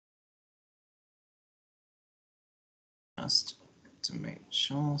just to make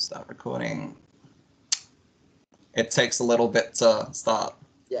sure, start recording. It takes a little bit to start.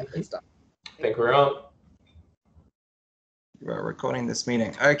 Yeah, it's done. I think we're on. We're recording this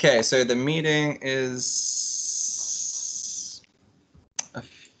meeting. Okay, so the meeting is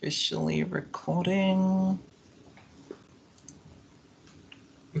officially recording.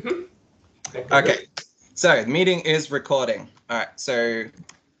 Okay, so the meeting is recording. All right, so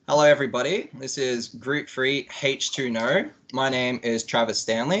hello everybody. This is Group 3 H2No. My name is Travis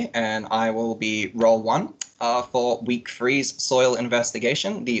Stanley and I will be role 1 for week 3's soil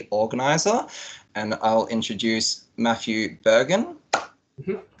investigation, the organizer. And I'll introduce Matthew Bergen.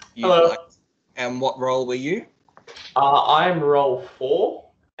 Hello. And what role were you? I'm role 4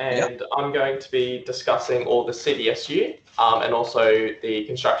 and Yep. I'm going to be discussing all the CDSU and also the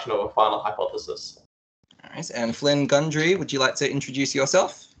construction of a final hypothesis. All right, and Flynn Gundry, would you like to introduce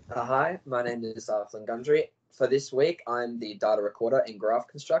yourself? Hi, my name is Flynn Gundry. For this week, I'm the data recorder and graph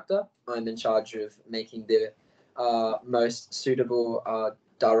constructor. I'm in charge of making the most suitable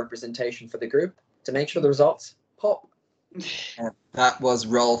data representation for the group to make sure the results pop. And that was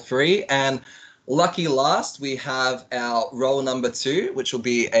role 3. And lucky last, we have our role number 2, which will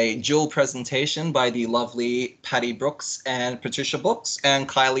be a dual presentation by the lovely Patty Brooks and Patricia Brooks and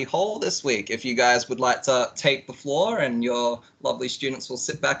Kylie Hall this week. If you guys would like to take the floor and your lovely students will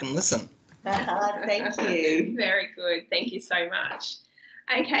sit back and listen. Thank you. Very good. Thank you so much.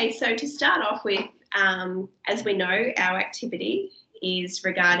 Okay, so to start off with, as we know, our activity is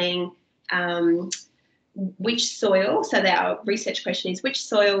regarding which soil, so our research question is which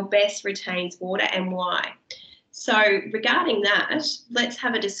soil best retains water and why. So regarding that, let's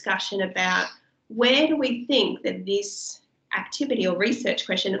have a discussion about where do we think that this activity or research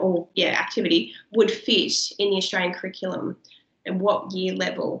question or activity would fit in the Australian curriculum and what year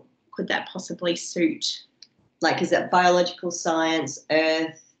level could that possibly suit? Like, is it biological science,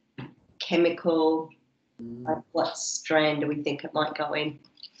 earth, chemical? Like what strand do we think it might go in?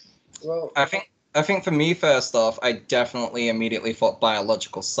 Well, I think for me, first off, I definitely immediately thought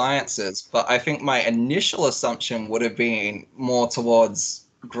biological sciences, but I think my initial assumption would have been more towards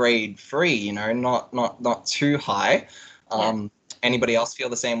grade 3, you know, not too high. Anybody else feel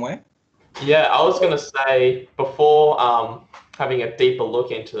the same way? Yeah, I was going to say before having a deeper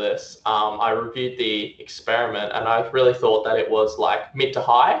look into this, I reviewed the experiment and I really thought that it was like mid to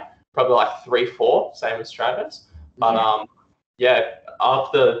high, probably like 3-4, same as Travis. But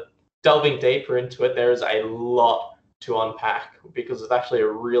after delving deeper into it, there is a lot to unpack because it's actually a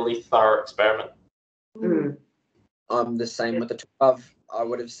really thorough experiment. I'm the same with the 12. I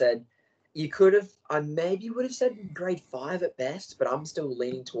would have said I maybe would have said grade 5 at best, but I'm still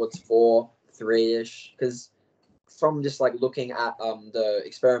leaning towards 4, 3-ish, because from just like looking at the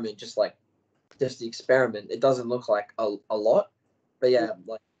experiment, just the experiment, it doesn't look like a lot, but yeah,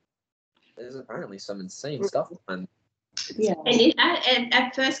 like there's apparently some insane stuff. And Yeah. And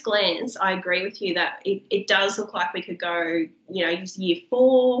at first glance, I agree with you that it does look like we could go, year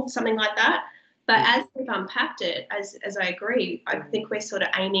 4, something like that. But as we've unpacked it, as I agree, I think we're sort of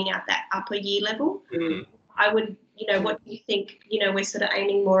aiming at that upper year level. I would, what do you think? We're sort of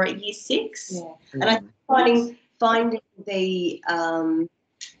aiming more at year 6. Yeah. And I think finding the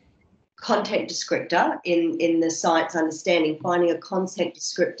content descriptor in the science understanding, finding a content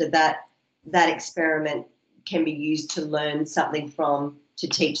descriptor that experiment can be used to learn something from, to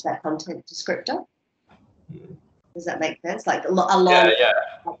teach that content descriptor. Does that make sense? Like a lot.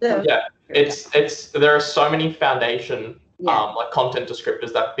 Yeah. It's there are so many foundation like content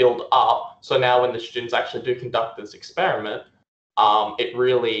descriptors that build up. So now when the students actually do conduct this experiment,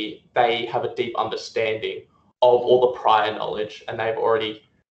 they have a deep understanding of all the prior knowledge, and they've already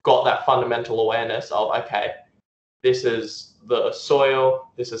got that fundamental awareness of, okay, this is the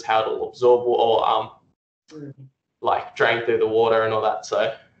soil, this is how it'll absorb or like drain through the water and all that.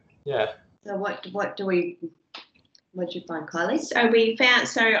 So yeah. So what did you find, Kylie? So we found,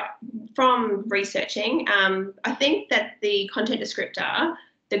 from researching, I think that the content descriptor,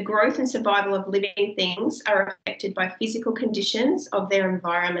 the growth and survival of living things are affected by physical conditions of their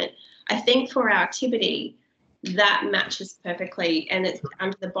environment. I think for our activity, that matches perfectly, and it's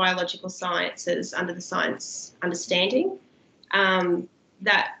under the biological sciences, under the science understanding,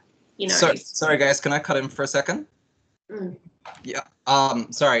 Sorry guys, can I cut in for a second? Yeah.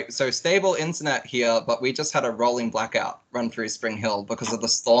 Sorry. So stable internet here, but we just had a rolling blackout run through Spring Hill because of the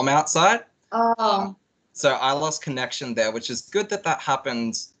storm outside. So I lost connection there, which is good that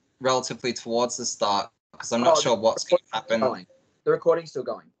happened relatively towards the start because I'm not sure what's going to happen. The recording's still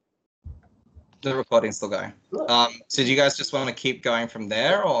going. The recording's still going. So do you guys just want to keep going from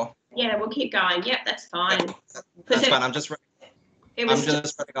there, or? Yeah, we'll keep going. Yep, that's fine. Yeah, that's fine. I'm just running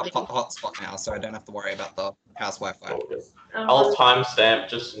up hotspot now, so I don't have to worry about the house Wi-Fi. I'll timestamp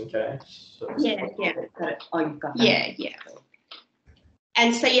just in case. Yeah. Got it. Oh, you've got that. Yeah.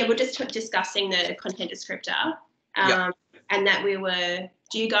 And so, we're just discussing the content descriptor. And that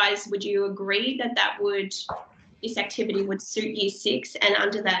would you agree that this activity would suit year 6, and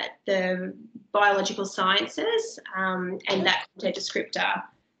under that, the biological sciences and that content descriptor,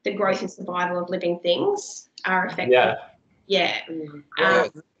 the growth and survival of living things are affected? Yeah.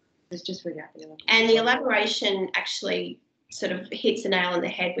 Let's just read out the other one. And the elaboration actually sort of hits the nail on the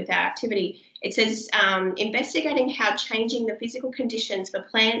head with our activity. It says, investigating how changing the physical conditions for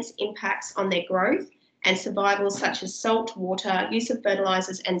plants impacts on their growth and survival, such as salt, water, use of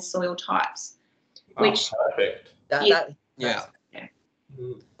fertilizers, and soil types. Which perfect.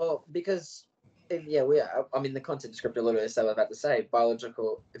 Well, because the content descriptor literally said what I'm about to say.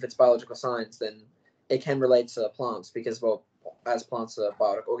 If it's biological science, then it can relate to plants because, well, as plants are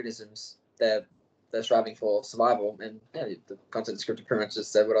biotic organisms, they're striving for survival, and the content descriptor pretty much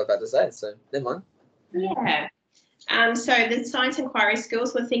just said what I was about to say. So never mind. Yeah. So the science inquiry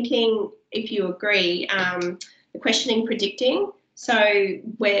skills, we're thinking, if you agree, the questioning, predicting. So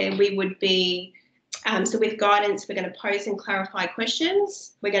where we would be, so with guidance, we're going to pose and clarify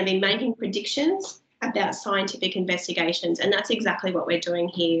questions. We're going to be making predictions about scientific investigations, and that's exactly what we're doing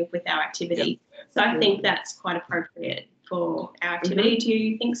here with our activity. Yeah. So I think that's quite appropriate for our activity. Do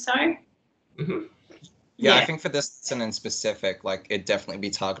you think so? Mm-hmm. Yeah, I think for this lesson in specific, like, it definitely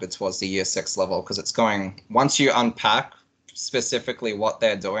be targeted towards the year 6 level, because it's going, once you unpack specifically what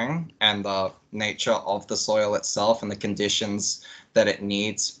they're doing and the nature of the soil itself and the conditions that it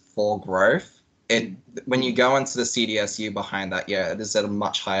needs for growth, when you go into the CDSU behind that, it is at a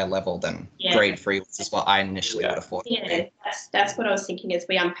much higher leit than grade 3, which is what I initially would have thought. Yeah, that's what I was thinking as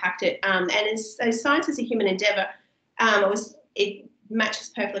we unpacked it. And as science is a human endeavour, it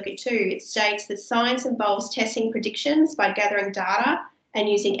matches perfectly too. It states that science involves testing predictions by gathering data and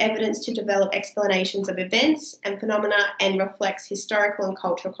using evidence to develop explanations of events and phenomena, and reflects historical and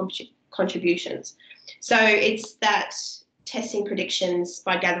cultural contributions. So it's that testing predictions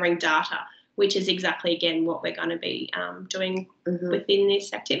by gathering data, which is exactly, again, what we're going to be doing within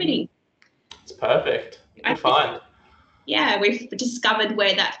this activity. It's perfect. Good find. Yeah, we've discovered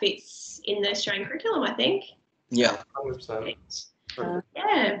where that fits in the Australian curriculum, I think. Yeah. 100%.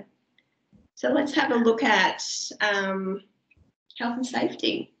 Yeah. So let's have a look at health and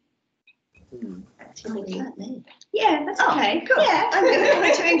safety. Activity. Yeah, that's okay. Cool. Yeah, I'm good.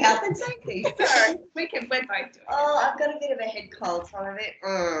 We're doing health and safety. Sorry, we're both doing it. I've got a bit of a head cold, so I'm a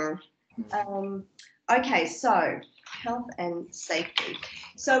bit. Okay, so health and safety.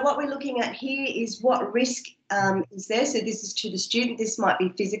 So what we're looking at here is what risk is there. So this is to the student. This might be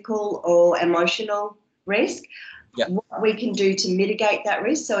physical or emotional risk. Yeah. What we can do to mitigate that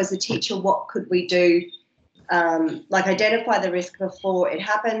risk. So as a teacher, what could we do? Like identify the risk before it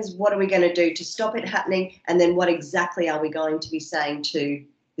happens. What are we going to do to stop it happening? And then what exactly are we going to be saying to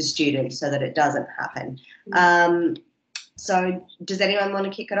the student so that it doesn't happen? So does anyone want to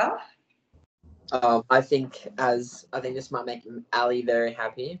kick it off? I think this might make Ali very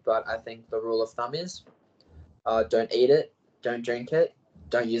happy, but I think the rule of thumb is don't eat it, don't drink it,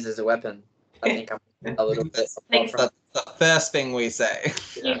 don't use it as a weapon. I think I'm a little bit That's the first thing we say.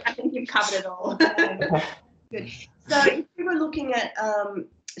 Yeah, I think you've covered it all. Good. So if we were looking at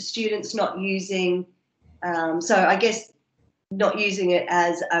students not using, so I guess not using it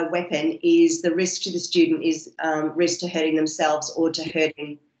as a weapon is the risk to the student is risk to hurting themselves or to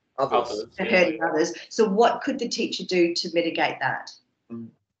hurting others. So what could the teacher do to mitigate that?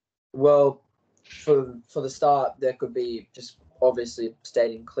 Well, for the start, there could be just obviously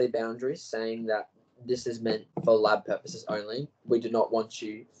stating clear boundaries, saying that this is meant for lab purposes only. We do not want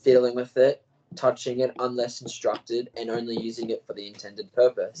you fiddling with it, touching it unless instructed, and only using it for the intended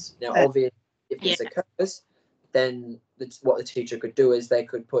purpose. Now, obviously, if this occurs, then what the teacher could do is they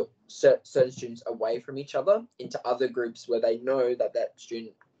could put certain students away from each other into other groups where they know that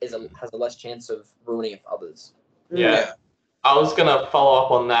student has a less chance of ruining it for others. Yeah. I was going to follow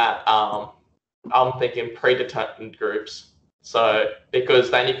up on that. I'm thinking predetermined groups. So,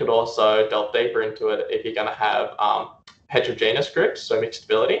 because then you could also delve deeper into it if you're going to have heterogeneous groups, so mixed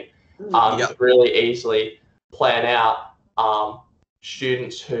ability. You could really easily plan out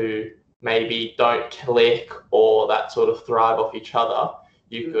students who maybe don't click or that sort of thrive off each other.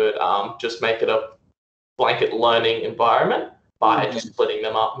 You could just make it a blanket learning environment by just splitting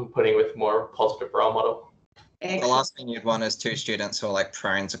them up and putting with more positive role model. The last thing you'd want is two students who are like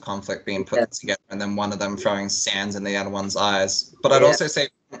prone to conflict being put together, and then one of them throwing sand in the other one's eyes. But I'd also say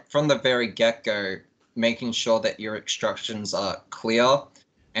from the very get-go, making sure that your instructions are clear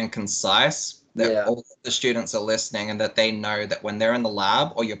and concise, that all the students are listening, and that they know that when they're in the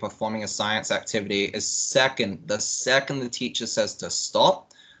lab or you're performing a science activity, the second the teacher says to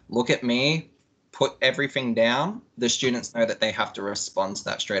stop, look at me, put everything down, the students know that they have to respond to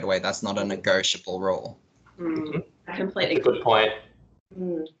that straight away. That's not a negotiable rule. I completely That's a good point.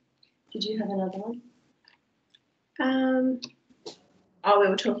 Did you have another one? We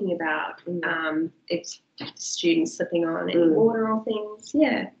were talking about if students slipping on any water or things.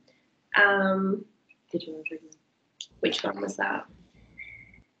 Yeah. Did you want to Which one was that?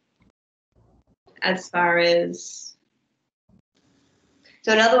 As far as...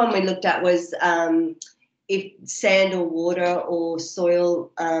 So another one we looked at was if sand or water or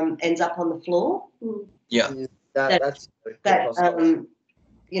soil ends up on the floor. Yeah. That's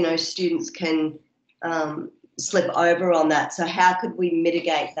students can slip over on that. So how could we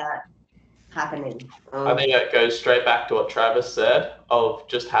mitigate that happening? I think it goes straight back to what Travis said of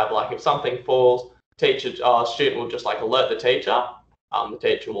just have like, if something falls, student will just like alert the teacher. The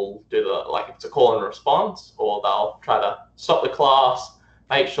teacher will do if it's a call and response, or they'll try to stop the class,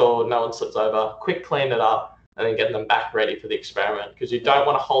 make sure no one slips over, quick clean it up, and then get them back ready for the experiment, because you don't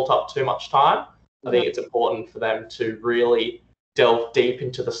want to hold up too much time. I think it's important for them to really delve deep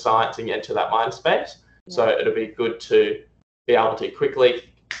into the science and get into that mind space. So it'll be good to be able to quickly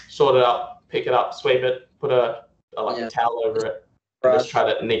sort it up, pick it up, sweep it, put a towel over it, and just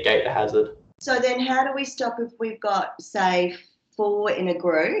try to negate the hazard. So then how do we stop if we've got, say, 4 in a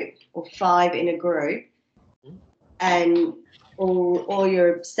group or 5 in a group, and all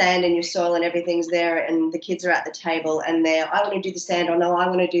your sand and your soil and everything's there, and the kids are at the table and I want to do the sand, or no, I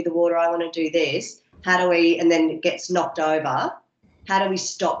want to do the water, I want to do this. How do we, and then it gets knocked over, how do we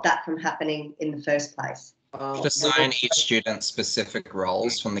stop that from happening in the first place? Assign each student specific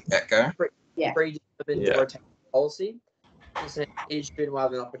roles from the get-go. Rotation policy. So each student will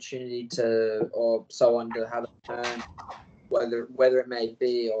have an opportunity to have a turn, whether it may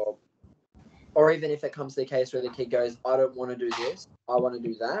be, or even if it comes to the case where the kid goes, I don't want to do this, I want to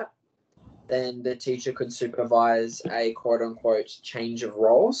do that, then the teacher could supervise a quote-unquote change of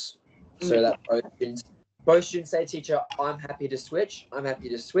roles, so that both students say, teacher, I'm happy to switch, and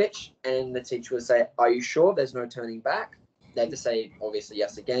the teacher would say, are you sure there's no turning back? They have to say, obviously,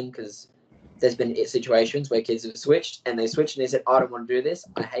 yes again, because there's been situations where kids have switched, and they said, I don't want to do this,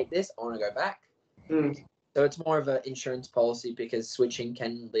 I hate this, I want to go back. So it's more of an insurance policy, because switching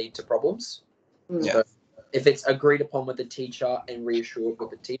can lead to problems. So if it's agreed upon with the teacher and reassured with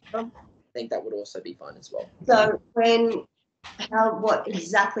the teacher, I think that would also be fine as well. So what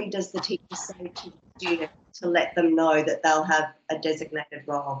exactly does the teacher say to the student to let them know that they'll have a designated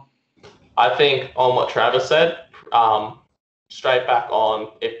role? I think on what Travis said, straight back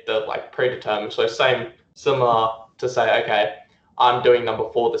on if the predetermined, so similar to say, okay, I'm doing number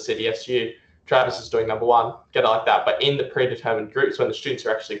 4, the City SU, Travis is doing number 1, get it like that. But in the predetermined groups, when the students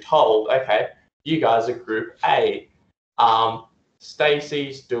are actually told, okay, you guys are group A,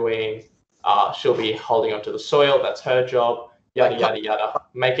 Stacey's doing, she'll be holding onto the soil, that's her job, yada, yada, yada.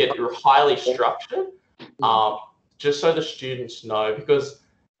 Make it highly structured, just so the students know, because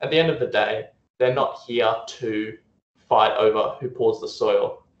at the end of the day, they're not here to fight over who pours the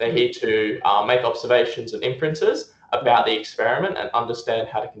soil. They're here to make observations and inferences about the experiment and understand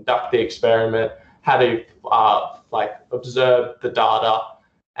how to conduct the experiment, how to observe the data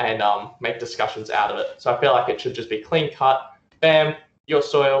and make discussions out of it. So I feel like it should just be clean cut. Bam, your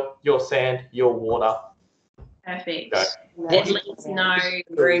soil, your sand, your water. Perfect. Go. At least no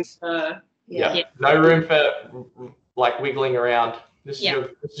room for... No room for wiggling around. This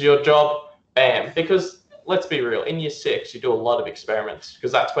is your job. Bam. Because let's be real, in year 6 you do a lot of experiments,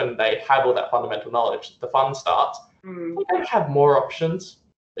 because that's when they have all that fundamental knowledge. The fun starts. They're going to have more options.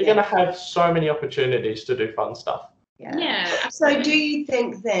 They're going to have so many opportunities to do fun stuff. So do you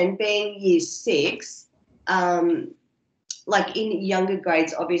think then, being year 6, in younger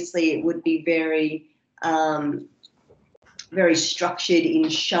grades, obviously it would be very very structured in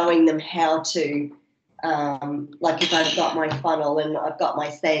showing them how to, if I've got my funnel and I've got my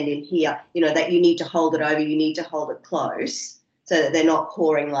sand in here, that you need to hold it over, you need to hold it close so that they're not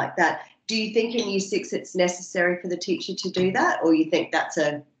pouring like that. Do you think in year 6 it's necessary for the teacher to do that, or you think that's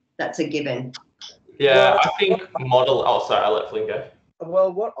a given? Yeah, I think model... Oh, sorry, I'll let Flynn go.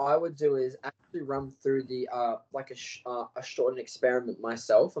 Well, what I would do is actually run through the a shortened experiment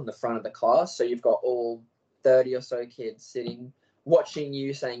myself on the front of the class. So you've got all 30 or so kids sitting, watching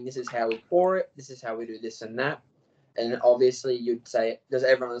you, saying, this is how we pour it, this is how we do this and that. And obviously you'd say, does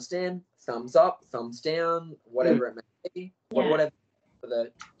everyone understand? Thumbs up, thumbs down, whatever it may be. Whatever for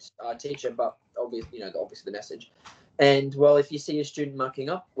the teacher, but obviously, obviously the message. And well, if you see a student mucking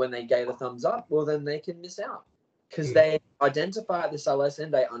up when they gave a thumbs up, well, then they can miss out because they identified the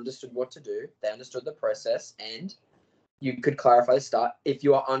lesson, they understood what to do, they understood the process, and you could clarify the start. If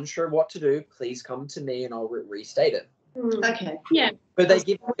you are unsure what to do, please come to me and I'll restate it. Okay. Yeah. But they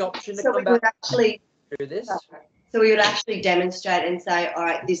give you the option to come back and do this. So we would actually demonstrate and say, all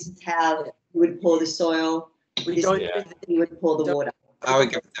right, this is how you would pour the soil. With this, you would pour the water. I would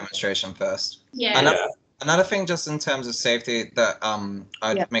give a demonstration first. Yeah. Another thing, just in terms of safety, that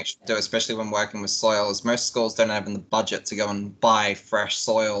I'd make sure to do, especially when working with soil, is most schools don't have the budget to go and buy fresh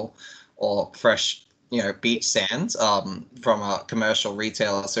soil or fresh, beach sand from a commercial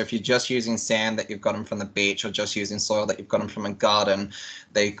retailer. So if you're just using sand that you've gotten from the beach or just using soil that you've gotten from a garden,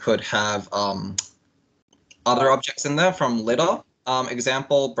 they could have other objects in there from litter.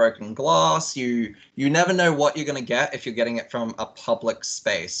 Example, broken glass. You never know what you're going to get if you're getting it from a public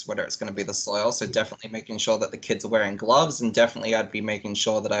space, whether it's going to be the soil. So definitely making sure that the kids are wearing gloves, and definitely I'd be making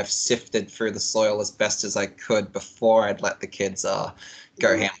sure that I've sifted through the soil as best as I could before I'd let the kids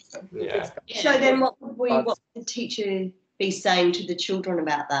go ham with it. Yeah. So then what would the teacher be saying to the children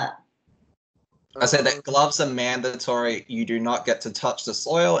about that? I said that gloves are mandatory. You do not get to touch the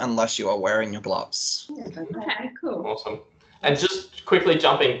soil unless you are wearing your gloves. Okay, cool. Awesome. And just quickly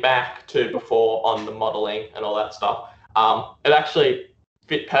jumping back to before on the modelling and all that stuff, it actually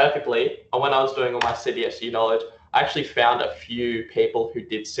fit perfectly. When I was doing all my CDSU knowledge, I actually found a few people who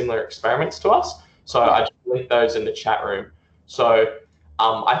did similar experiments to us. So I just linked those in the chat room. So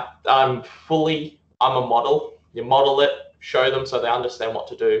I'm a model. You model it, show them so they understand what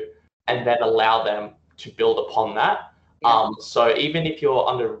to do, and then allow them to build upon that. So even if you're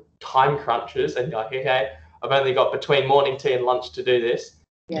under time crunches and you're like, okay, I've only got between morning tea and lunch to do this.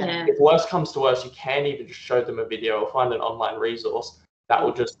 Yeah. If worse comes to worse, you can even just show them a video or find an online resource that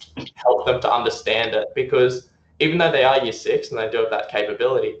will just help them to understand it. Because even though they are year 6 and they do have that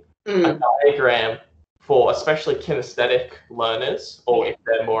capability, a diagram for especially kinesthetic learners, or if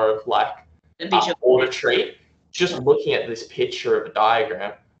they're more of like auditory, just looking at this picture of a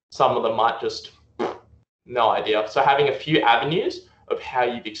diagram, some of them might just no idea. So having a few avenues of how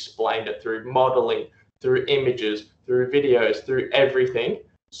you've explained it through modeling, through images, through videos, through everything,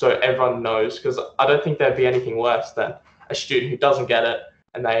 so everyone knows, because I don't think there'd be anything worse than a student who doesn't get it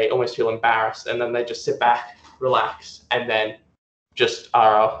and they almost feel embarrassed, and then they just sit back, relax, and then just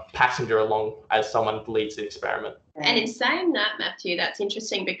are a passenger along as someone leads the experiment. And in saying that, Matthew, that's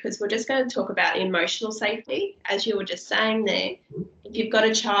interesting because we're just going to talk about emotional safety, as you were just saying there. If you've got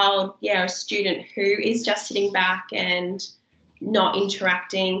a child, a student who is just sitting back and not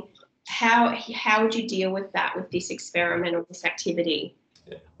interacting, how would you deal with that with this experiment or this activity?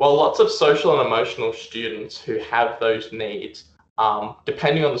 Well, lots of social and emotional students who have those needs,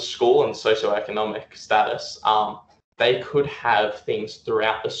 depending on the school and socioeconomic status, they could have things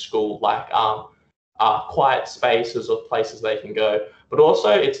throughout the school like quiet spaces or places they can go, but also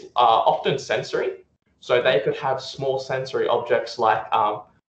it's often sensory. So they could have small sensory objects like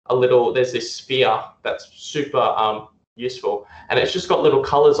there's this sphere that's super useful, and it's just got little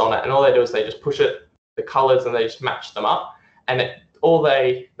colors on it, and all they do is they just push it, the colors, and they just match them up, and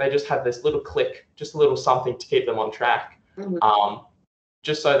they just have this little click, just a little something to keep them on track,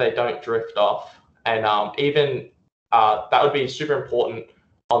 just so they don't drift off. And even that would be super important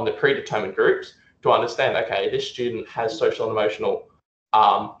on the predetermined groups to understand, okay, this student has social and emotional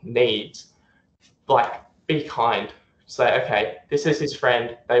needs. Like, be kind. Say, okay, this is his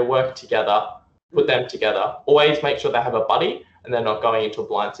friend. They work together. Put them together. Always make sure they have a buddy and they're not going into a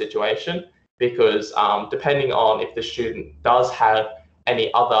blind situation, because depending on if the student does have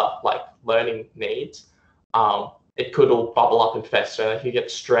any other like learning needs, it could all bubble up and fester. They could get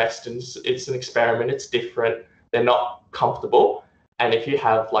stressed, and it's an experiment. It's different. They're not comfortable. And if you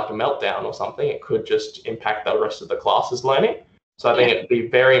have like a meltdown or something, it could just impact the rest of the class's learning. So I think it'd be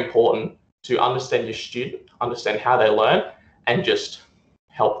very important to understand your student, understand how they learn, and just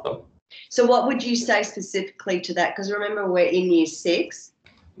help them. So what would you say specifically to that? Because remember, we're in year 6,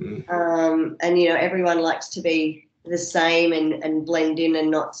 and everyone likes to be the same and blend in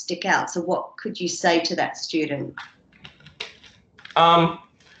and not stick out. So what could you say to that student? Well,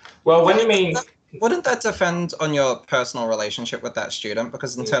 when you mean... Wouldn't that depend on your personal relationship with that student?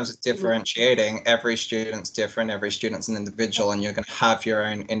 Because in terms of differentiating, every student's different, every student's an individual, and you're going to have your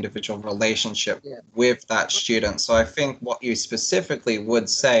own individual relationship with that student. So I think what you specifically would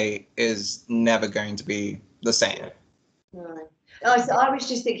say is never going to be the same. Right. Oh, so I was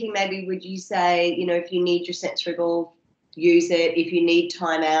just thinking, maybe would you say, if you need your sensory ball, use it. If you need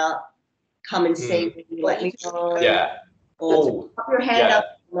time out, come and see me, let me know. Yeah. or put your hand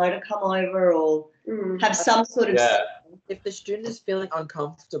up, know to come over, or have some sort of. Yeah. If the student is feeling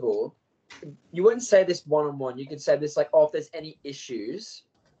uncomfortable, you wouldn't say this one-on-one. You could say this like, oh, if there's any issues,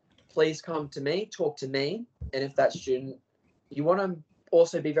 please come to me, talk to me. And if that student, you want to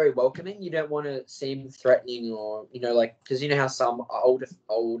also be very welcoming. You don't want to seem threatening or, like, because you know how some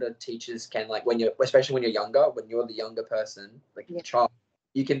older teachers can, like, especially when you're younger, when you're the younger person, like a child,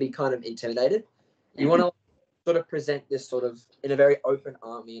 you can be kind of intimidated. You want to sort of present this sort of in a very open,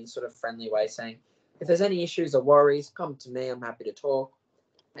 army and sort of friendly way, saying, if there's any issues or worries, come to me. I'm happy to talk.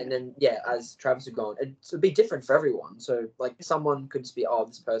 And then, as Travis had gone, it'd be different for everyone. So, like, someone could just be, oh,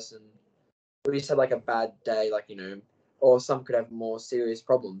 this person, we just had, like, a bad day, like, or some could have more serious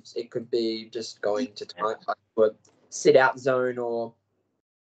problems. It could be just going to time, like, a sit-out zone or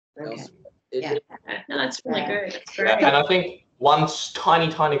else. No, that's really good. That's great. Yeah, and I think one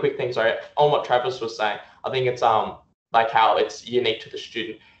tiny quick thing, sorry, on what Travis was saying, I think it's like how it's unique to the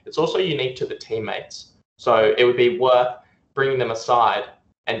student. It's also unique to the teammates. So it would be worth bringing them aside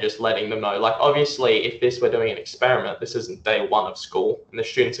and just letting them know. Like, obviously, if we're doing an experiment, this isn't day one of school, and the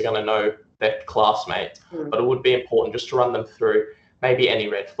students are going to know their classmates. But it would be important just to run them through maybe any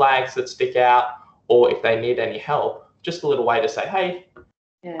red flags that stick out, or if they need any help, just a little way to say, hey,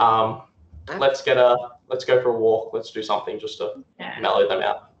 let's go for a walk, let's do something just to mellow them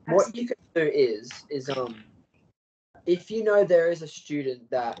out. What you could do is if you know there is a student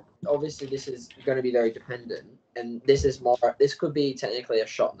that, obviously this is going to be very dependent, and this could be technically a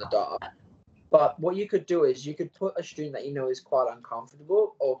shot in the dark, but what you could do is you could put a student that you know is quite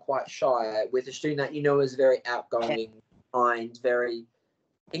uncomfortable or quite shy with a student that you know is very outgoing, kind, very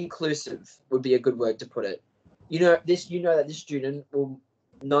inclusive would be a good word to put it. That this student will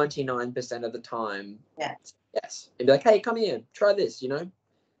 99% of the time yes, and be like, hey, come here, try this. You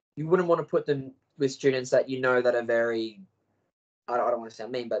wouldn't want to put them with students that that are very, I don't want to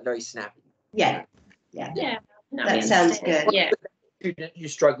sound mean, but very snappy. Yeah. No, that sounds good. Yeah. Student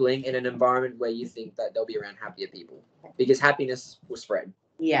who's struggling in an environment where you think that they'll be around happier people, because happiness will spread.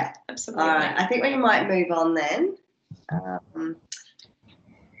 Yeah, absolutely. All right, I think we might move on then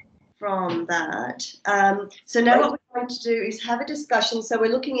from that. So now what we're going to do is have a discussion. So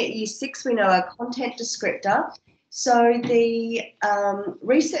we're looking at Year 6. We know our content descriptor. So the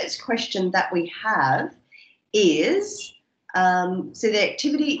research question that we have is, so the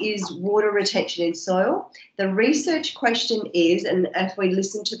activity is water retention in soil. The research question is, and if we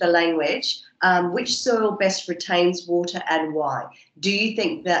listen to the language, which soil best retains water and why? Do you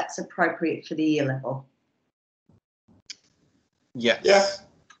think that's appropriate for the year level? Yes.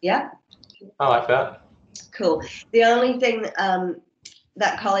 Yeah? I like that. Cool. The only thing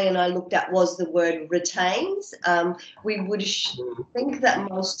that Kylie and I looked at was the word retains. We would think that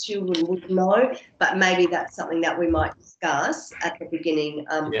most children would know, but maybe that's something that we might discuss at the beginning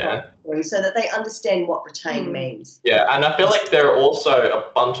so that they understand what retain means. Yeah, and I feel like there are also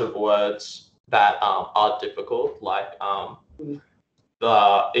a bunch of words that are difficult, like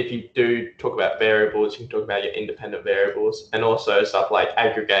if you do talk about variables, you can talk about your independent variables, and also stuff like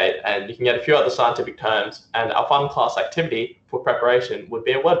aggregate, and you can get a few other scientific terms. And a fun class activity for preparation would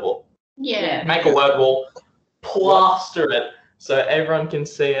be a word wall. Yeah. Make a word wall, plaster it so everyone can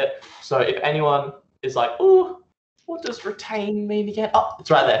see it. So if anyone is like, "Oh, what does retain mean again?" Oh,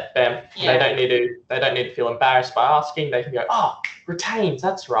 it's right there. Bam. Yeah. They don't need to feel embarrassed by asking. They can go, "Oh, retains.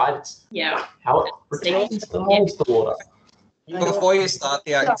 That's right. It's how it retains the water." Before you start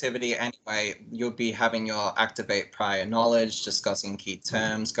the activity anyway, you'll be having your activate prior knowledge, discussing key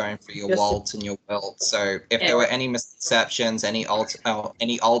terms, going through your WALT and your WILT. So if there were any misconceptions, any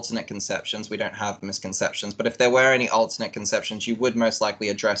alternate conceptions, we don't have misconceptions, but if there were any alternate conceptions, you would most likely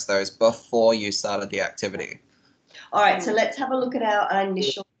address those before you started the activity. All right, so let's have a look at our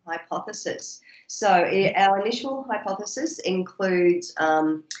initial hypothesis. So our initial hypothesis includes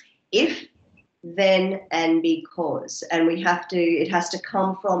if, then, and because, and it has to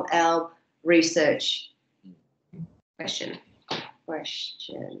come from our research question. Hang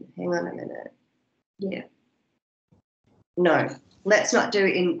on a minute. Yeah. No, let's not do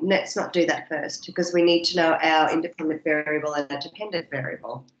that first, because we need to know our independent variable and our dependent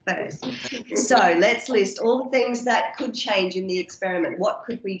variable first. So let's list all the things that could change in the experiment. What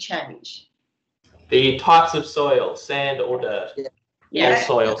could we change? The types of soil, sand or dirt. Yeah. Or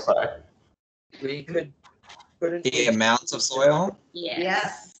soil, sorry. We could put in the amount of soil.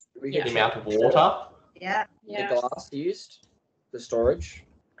 Yes. The amount of water. Yeah. The glass used, the storage.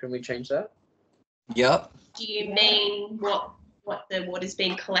 Can we change that? Yep. Do you mean what the water's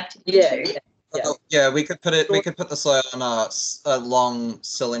being collected into? Yeah. Yeah, we could put it. We could put the soil in a long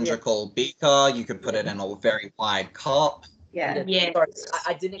cylindrical beaker. You could put it in a very wide cup. Yeah. Yeah. Sorry,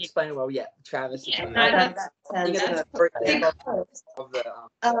 I didn't explain it well yet. Travis. Yeah, explained no, it. that I think sounds it's good. the example Because,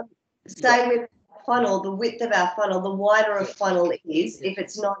 of the say with funnel, the width of our funnel, the wider a funnel is, if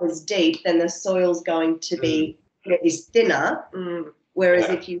it's not as deep, then the soil's going to be is thinner. Whereas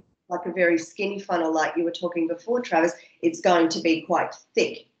if you like a very skinny funnel, like you were talking before, Travis, it's going to be quite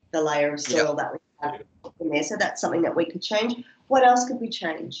thick, the layer of soil that we have in there. So that's something that we could change. What else could we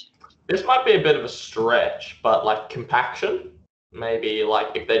change? This might be a bit of a stretch, but like compaction, maybe like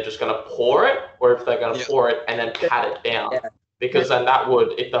if they're just going to pour it, or if they're going to pour it and then pat it down, because then that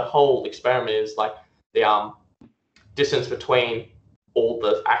would, if the whole experiment is like the distance between all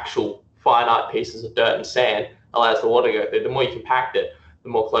the actual finite pieces of dirt and sand allows the water to go through, the more you compact it, the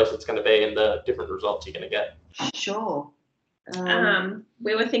more close it's going to be and the different results you're going to get. Sure.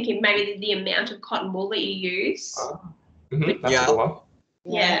 We were thinking maybe the amount of cotton wool that you use. That's a good one.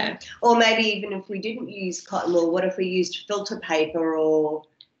 Yeah. Or maybe even if we didn't use cotton wool, what if we used filter paper or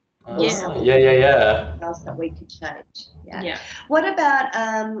something else that we could change? Yeah. What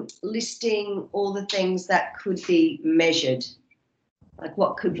about listing all the things that could be measured? Like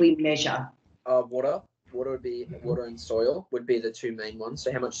what could we measure? Water would be water and soil would be the two main ones.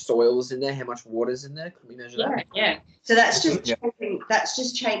 So how much soil is in there? How much water is in there? Can we measure that? Yeah. So that's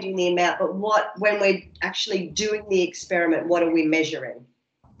just changing the amount. But when we're actually doing the experiment, what are we measuring?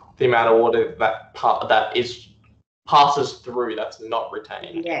 The amount of water that passes through, that's not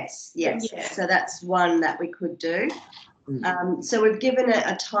retained. Yes. So that's one that we could do. So we've given it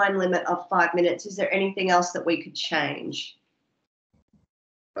a time limit of 5 minutes. Is there anything else that we could change?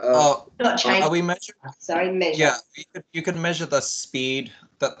 Not change. Are we measuring? Sorry, measure. Yeah, you could measure the speed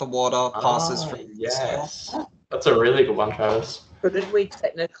that the water passes through. Yes, that's a really good one, Travis. Couldn't we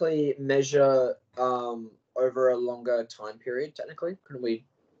technically measure over a longer time period? Technically, couldn't we,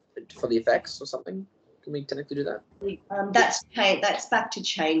 for the effects or something? Can we technically do that? That's back to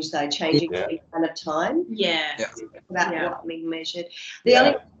change though, changing the amount of time. About what we measured. The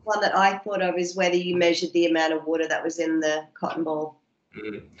only one that I thought of is whether you measured the amount of water that was in the cotton ball.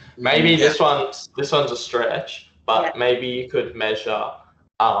 Maybe this one's a stretch, but maybe you could measure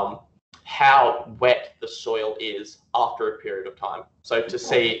how wet the soil is after a period of time. So to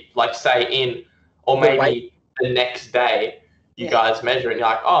see, like, say or maybe the next day, you guys measure it and you're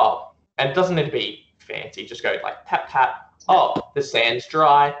like, oh, and it doesn't need to be fancy. Just go like tap, tap. Oh, the sand's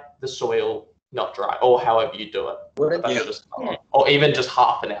dry, the soil not dry, or however you do it. Or even just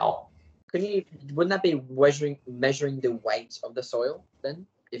half an hour. Wouldn't that be measuring the weight of the soil then?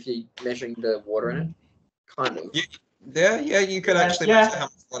 If you're measuring the water in it? Kind of. Yeah, you could actually measure how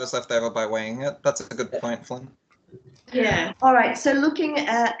much water's left over by weighing it. That's a good point, Flynn. Yeah. All right, so looking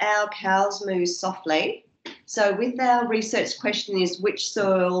at our cows moo softly. So with our research question is which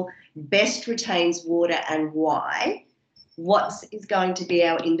soil best retains water and why? What is going to be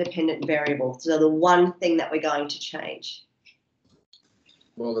our independent variable? So the one thing that we're going to change.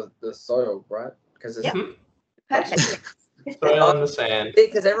 Well, the soil, right? Because it's Perfect. Soil in the sand.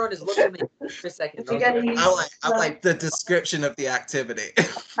 Because everyone is looking at me for a second. I like the description of the activity.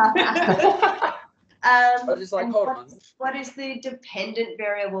 I was just like, hold on. What is the dependent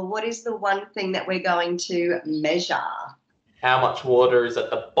variable? What is the one thing that we're going to measure? How much water is at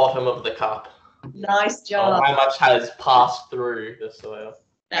the bottom of the cup? Nice job. Or how much has passed through the soil?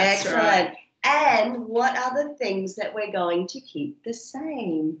 That's Excellent. Right. And what are the things that we're going to keep the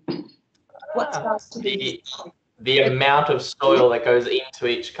same? What's going to be the amount of soil that goes into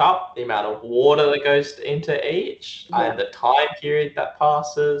each cup, the amount of water that goes into each, and the time period that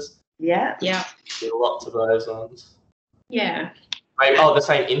passes. Yeah. Lots of those ones. Yeah. Maybe, the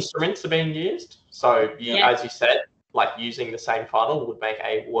same instruments are being used. So, as you said, like using the same funnel would make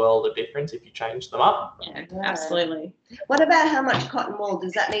a world of difference if you change them up. Yeah, absolutely. What about how much cotton wool?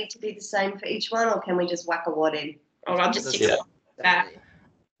 Does that need to be the same for each one, or can we just whack a wad in? Oh, I'll just stick that.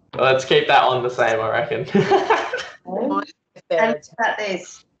 Well, let's keep that on the same, I reckon. And about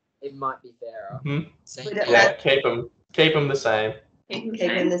this? It might be fairer. Keep them the same. Keep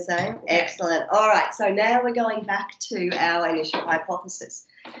them the same. Excellent. All right. So now we're going back to our initial hypothesis.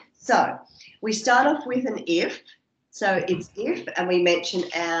 So we start off with an if. So it's if, and we mention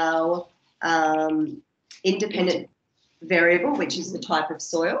our independent variable, which is the type of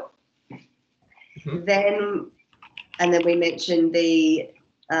soil. Then we mention the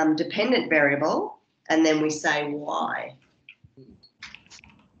dependent variable, and then we say why.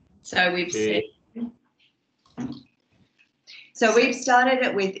 So we've said. So we've started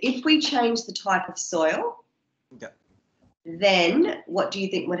it with if we change the type of soil, then what do you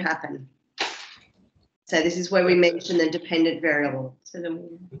think would happen? So this is where we mention the dependent variable. So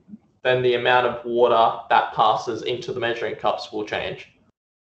then the amount of water that passes into the measuring cups will change.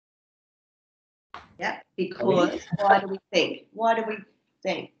 Yeah, because why do we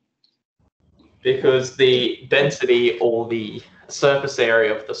think? Because the density or the surface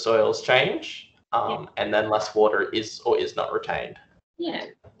area of the soils change, and then less water is or is not retained. Yeah.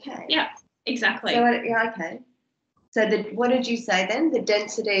 Okay. Yeah, exactly. So, okay. So what did you say then? The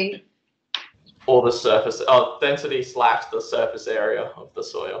density? Or the surface, density / the surface area of the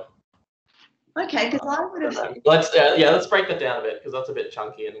soil. Okay, because I would have. Let's break that down a bit because that's a bit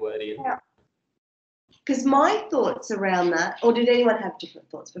chunky and wordy. Yeah. Because my thoughts around that, or did anyone have different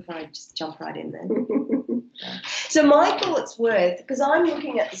thoughts before I just jump right in there? So my thoughts were, because I'm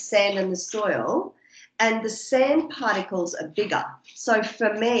looking at the sand and the soil, and the sand particles are bigger. So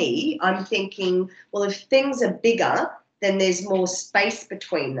for me, I'm thinking, well, if things are bigger, then there's more space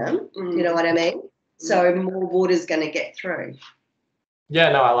between them. Mm. You know what I mean? So more water's going to get through.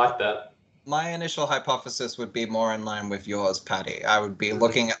 Yeah, no, I like that. My initial hypothesis would be more in line with yours, Patty. I would be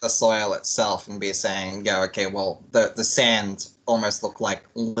looking at the soil itself and be saying, yeah, okay, well, the sand almost look like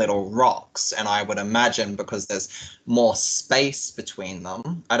little rocks. And I would imagine because there's more space between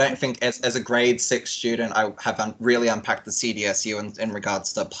them. I don't think as a grade 6 student, I have really unpacked the CDSU in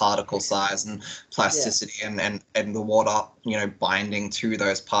regards to particle size and plasticity and the water, binding to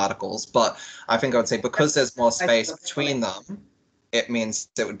those particles. But I think I would say because there's more space between them, it means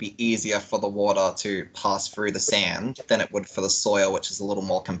it would be easier for the water to pass through the sand than it would for the soil, which is a little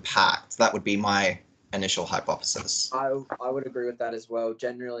more compact. That would be my initial hypothesis. I would agree with that as well.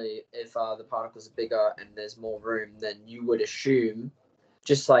 Generally, if the particles are bigger and there's more room, then you would assume,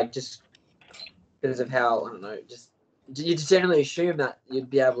 just because of how, I don't know, you generally assume that you'd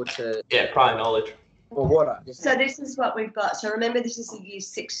be able to... Yeah, prior knowledge. Or water. So this is what we've got. So remember, this is a Year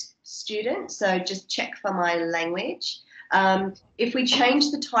 6 student, so just check for my language. If we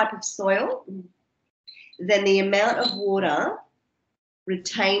change the type of soil, then the amount of water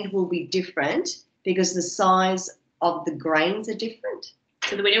retained will be different because the size of the grains are different.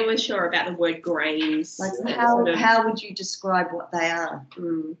 So we're not really sure about the word grains. Like how would you describe what they are?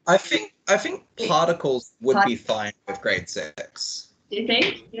 Mm. I think particles would be fine with grade 6. Do you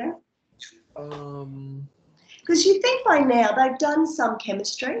think? Yeah. Because you think by now they've done some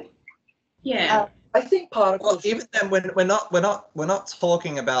chemistry. Yeah. I think particles. Well, even then, we're not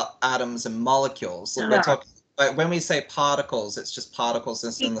talking about atoms and molecules. No. We're talking. Like when we say particles, it's just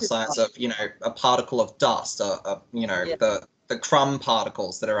particles in the size of a particle of dust, the crumb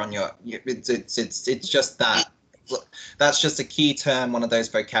particles that are on your. It's just that. That's just a key term, one of those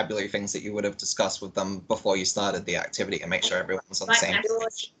vocabulary things that you would have discussed with them before you started the activity, and make sure everyone's on the same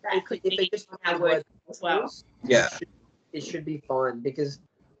page. That could be our word as well. Yeah, it should be fine because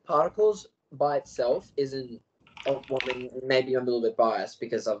particles by itself isn't. Maybe I'm a little bit biased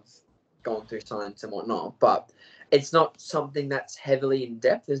because I've gone through science and whatnot, but it's not something that's heavily in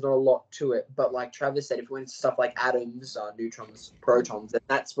depth. There's not a lot to it. But like Travis said, if we went into stuff like atoms, neutrons, protons, then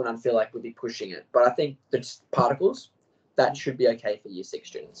that's when I feel like we'd be pushing it. But I think just particles, that should be okay for Year 6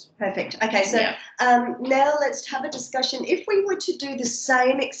 students. Perfect. Okay, so now let's have a discussion. If we were to do the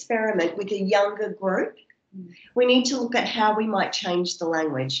same experiment with a younger group, we need to look at how we might change the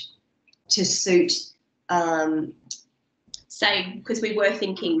language to suit say, because we were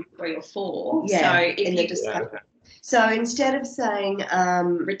thinking 3 or 4. Yeah, so if in the discussion. So instead of saying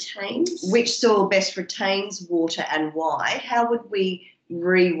retains, which soil best retains water and why, how would we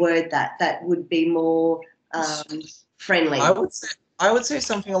reword that? That would be more friendly. I would say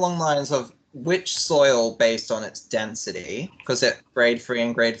something along the lines of which soil based on its density, because at grade 3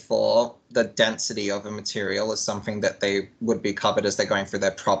 and grade 4, the density of a material is something that they would be covered as they're going through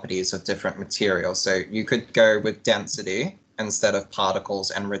their properties of different materials. So you could go with density instead of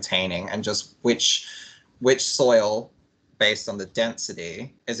particles and retaining, and just which soil based on the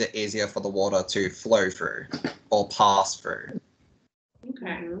density is it easier for the water to flow through or pass through.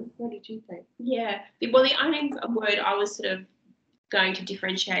 Okay. What did you think? Yeah. Well, the only word I was sort of going to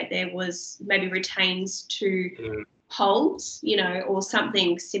differentiate there was maybe retains to holds, or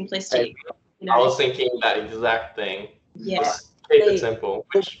something simplistic. I was thinking that exact thing. Yeah. Just keep it simple.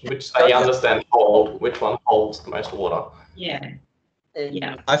 Which they understand hold, which one holds the most water. Yeah.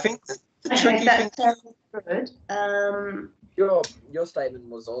 Yeah. I think the tricky thing. Sounds good. Your statement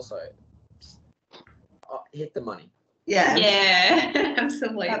was also hit the money. Yeah. Yeah.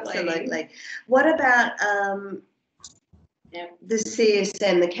 Absolutely. What about the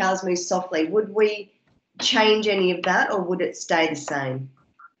CSM, the cows move softly? Would we change any of that, or would it stay the same?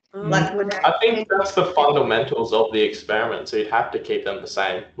 I think that's the fundamentals of the experiment, so you'd have to keep them the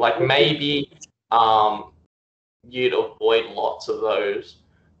same. Like maybe you'd avoid lots of those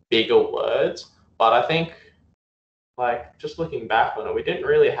bigger words. But I think, like, just looking back on it, we didn't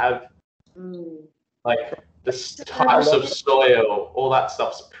really have like the types of soil, all that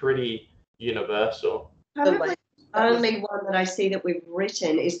stuff's pretty universal. The only one that I see that we've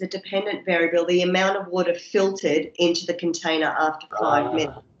written is the dependent variable, the amount of water filtered into the container after 5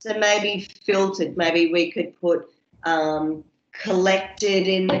 minutes. So maybe filtered, maybe we could put collected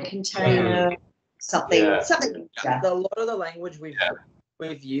in the container, something like that. A lot of the language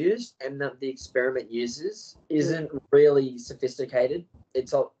we've used and that the experiment uses isn't really sophisticated.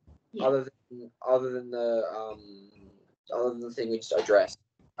 It's all, other than the thing we just addressed.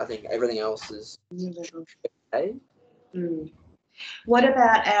 I think everything else is okay. What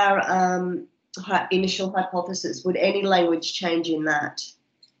about our initial hypothesis? Would any language change in that?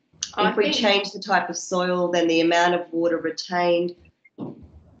 If we change the type of soil, then the amount of water retained.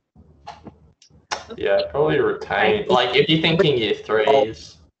 Yeah, probably retained. Like if you're thinking year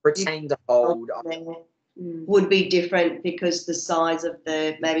threes, retain to hold would be different because the size of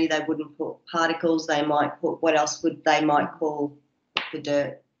maybe they wouldn't put particles. They might put what else would they might call the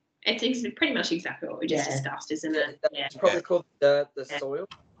dirt. It's pretty much exactly what we just discussed, isn't it? It's probably called the soil.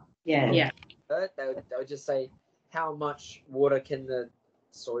 Yeah. They would just say how much water can the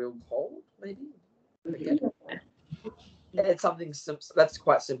soil hold, maybe. It's something that's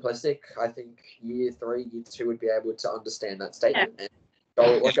quite simplistic. I think year 3, year 2 would be able to understand that statement and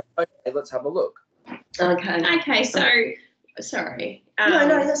go like, okay, let's have a look. Okay. So sorry. No,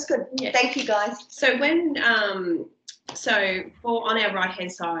 that's good. Yeah. Thank you, guys. So when so for on our right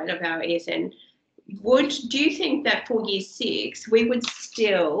hand side of our ESN, do you think that for year 6 we would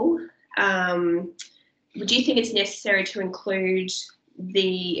still do you think it's necessary to include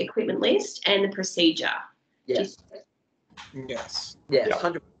the equipment list and the procedure? Yes. Yes. Yes,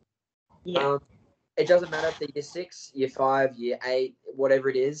 100%. Yeah. It doesn't matter if they're year 6, year 5, year 8, whatever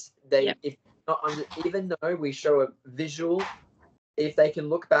it is. If not even though we show a visual, if they can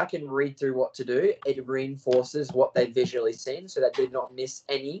look back and read through what to do, it reinforces what they've visually seen, so that they do not miss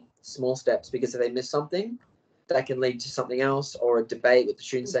any small steps. Because if they miss something, that can lead to something else, or a debate with the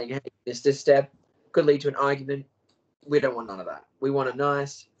students saying, "Hey, you missed this step," could lead to an argument. We don't want none of that. We want a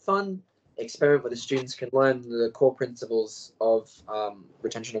nice, fun experiment where the students can learn the core principles of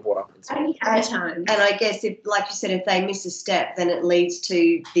retention of water. And I guess if, like you said, if they miss a step, then it leads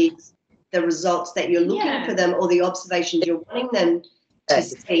to the results that you're looking for them, or the observations you're wanting them to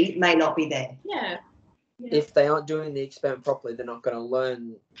see may not be there. Yeah. If they aren't doing the experiment properly, they're not going to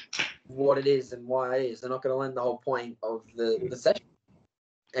learn what it is and why it is. They're not going to learn the whole point of the session.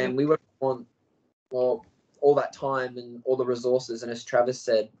 And we would want all that time and all the resources, and as Travis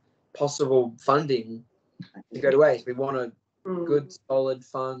said, possible funding to go to waste. We want a good, solid,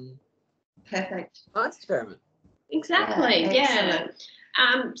 fun, perfect science experiment. Exactly. Yeah.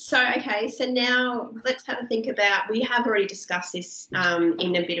 So now let's have a think about. We have already discussed this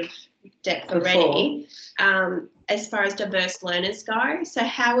in a bit of depth already. As far as diverse learners go, so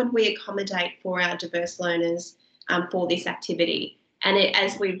how would we accommodate for our diverse learners for this activity? And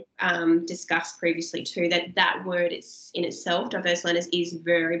as we've discussed previously too, that word in itself, diverse learners, is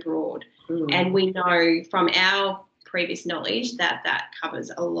very broad. And we know from our previous knowledge that covers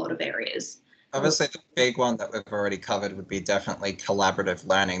a lot of areas. Obviously, the big one that we've already covered would be definitely collaborative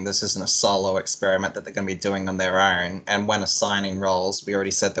learning. This isn't a solo experiment that they're going to be doing on their own. And when assigning roles, we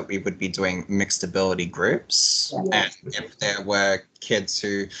already said that we would be doing mixed ability groups. And if there were kids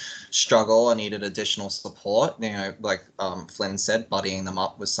who struggle and needed additional support, like Flynn said, buddying them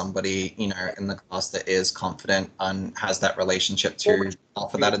up with somebody, in the class that is confident and has that relationship to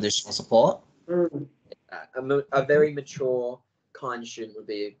offer that additional support. A very mature, kind student would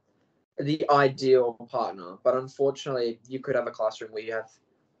be the ideal partner, but unfortunately you could have a classroom where you have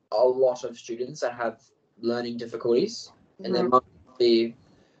a lot of students that have learning difficulties, and there might be,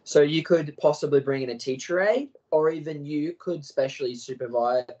 so you could possibly bring in a teacher aide, or even you could specially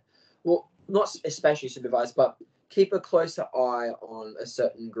supervise, not especially supervise, but keep a closer eye on a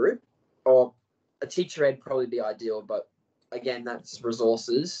certain group, or a teacher aide probably be ideal, but again, that's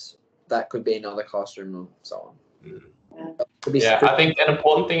resources. That could be another classroom or so on. I think an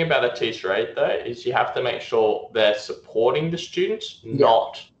important thing about a teacher aide though is you have to make sure they're supporting the students,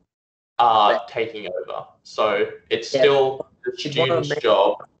 not taking over. So it's still the student's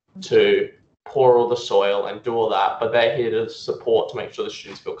job to pour all the soil and do all that, but they're here to support to make sure the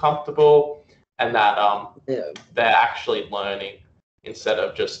students feel comfortable and that they're actually learning instead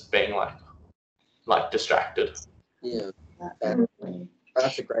of just being like distracted.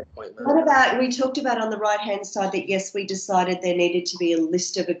 That's a great point, man. What about, we talked about on the right-hand side that, yes, we decided there needed to be a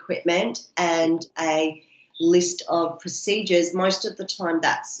list of equipment and a list of procedures. Most of the time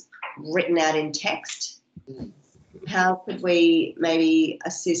that's written out in text. How could we maybe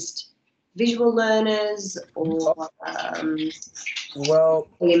assist visual learners or Well,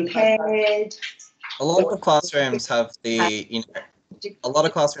 impaired? A lot of classrooms have the, a lot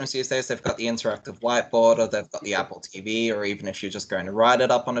of classrooms these days, they've got the interactive whiteboard, or they've got the Apple TV, or even if you're just going to write it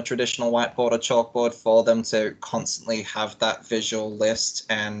up on a traditional whiteboard or chalkboard, for them to constantly have that visual list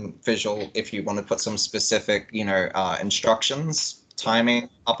and visual, if you want to put some specific, instructions, timing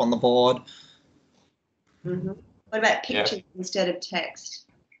up on the board. Mm-hmm. What about pictures instead of text?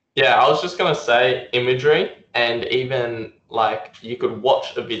 Yeah, I was just going to say imagery, and even like you could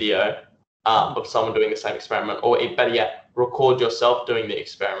watch a video of someone doing the same experiment, or better yet, record yourself doing the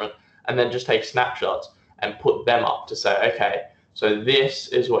experiment and then just take snapshots and put them up to say, okay, so this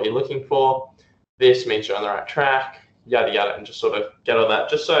is what you're looking for. This means you're on the right track, yada, yada, and just sort of get all that,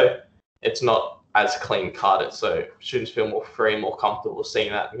 just so it's not as clean cut, so students feel more free, more comfortable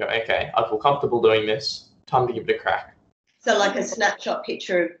seeing that and go, okay, I feel comfortable doing this, time to give it a crack. So like a snapshot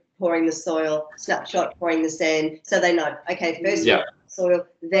picture of pouring the soil, snapshot pouring the sand, so they know, okay, first we pour the soil,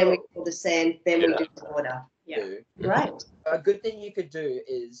 then we pour the sand, then we do the water. Yeah. Right. A good thing you could do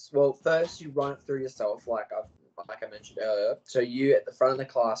is, well, first you run it through yourself, like I mentioned earlier. So you at the front of the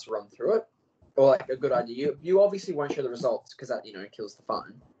class run through it, or like a good idea. You obviously won't show the results because that kills the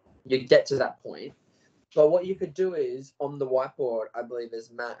fun. You get to that point, but what you could do is on the whiteboard, I believe, as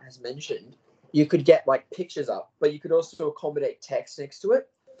Matt has mentioned, you could get like pictures up, but you could also accommodate text next to it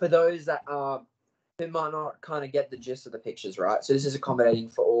for those that who might not kind of get the gist of the pictures, right? So this is accommodating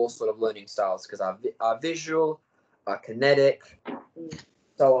for all sort of learning styles because our visual, our kinetic,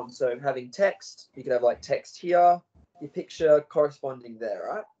 so on. So having text, you could have like text here, your picture corresponding there,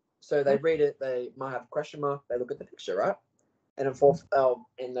 right? So they read it, they might have a question mark, they look at the picture, right? And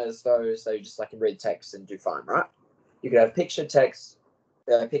in those they just like read text and do fine, right? You could have picture text,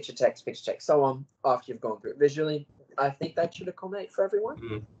 so on. After you've gone through it visually, I think that should accommodate for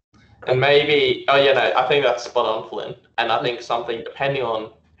everyone. And maybe, I think that's spot on, Flynn. And I think something, depending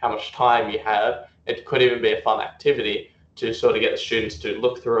on how much time you have, it could even be a fun activity to sort of get the students to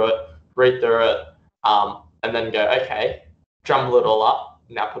look through it, read through it, and then go, okay, jumble it all up,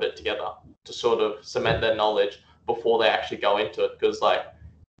 now put it together to sort of cement their knowledge before they actually go into it. Because like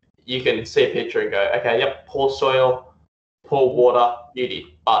you can see a picture and go, okay, yep, pour soil, pour water,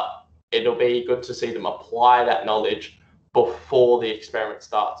 beauty. But it'll be good to see them apply that knowledge before the experiment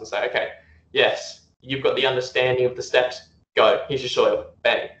starts and say, okay, yes, you've got the understanding of the steps, go, here's your soil,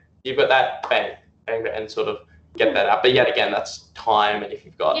 bang. You've got that, bang, bang, and sort of get that out. But yet again, that's time, and if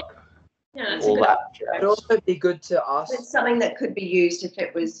you've got all that. It'd also be good to ask. It's something that could be used if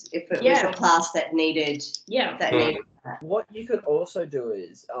it was a class that needed needed that. What you could also do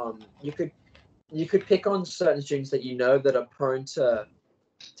is you could pick on certain students that that are prone to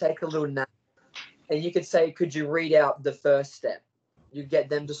take a little nap. And you could say, could you read out the first step? You get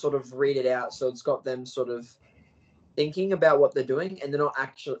them to sort of read it out. So it's got them sort of thinking about what they're doing and they're not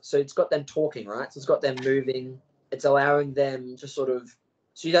actually, so it's got them talking, right? So it's got them moving. It's allowing them to sort of,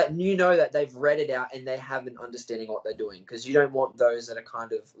 so that that they've read it out and they have an understanding of what they're doing. Because you don't want those that are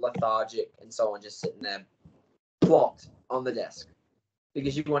kind of lethargic and so on just sitting there plopped on the desk.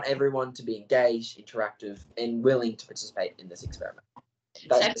 Because you want everyone to be engaged, interactive, and willing to participate in this experiment.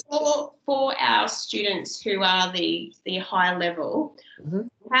 So for our students who are the higher level,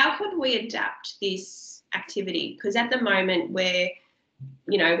 how could we adapt this activity? Because at the moment we're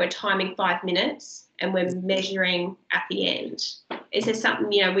timing 5 minutes and we're measuring at the end. Is there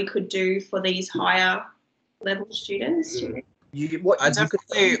something we could do for these higher level students? I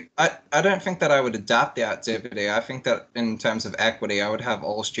don't think that I would adapt the activity. I think that in terms of equity, I would have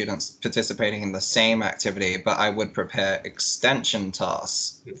all students participating in the same activity, but I would prepare extension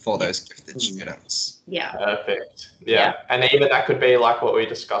tasks for those gifted students. Yeah. Perfect. Yeah. And even that could be like what we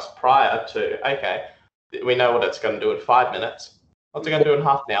discussed prior to, okay, we know what it's going to do in 5 minutes. What's it going to do in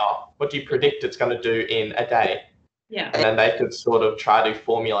half an hour? What do you predict it's going to do in a day? Yeah. And then they could sort of try to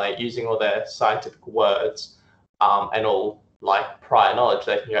formulate using all their scientific words and all like prior knowledge.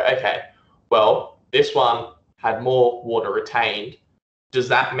 They can go, okay, well, this one had more water retained. Does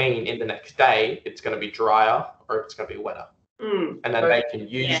that mean in the next day it's going to be drier or it's going to be wetter? And then they can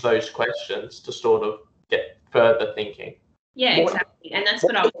use those questions to sort of get further thinking. Yeah, exactly. And that's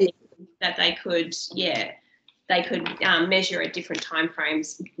what I was thinking, that they could, measure at different time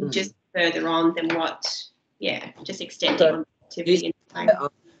frames just further on than what, just extending activity.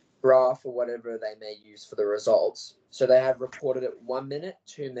 graph or whatever they may use for the results. So they have recorded it 1 minute,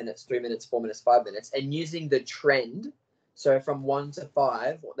 2 minutes, 3 minutes, 4 minutes, 5 minutes, and using the trend. So from 1 to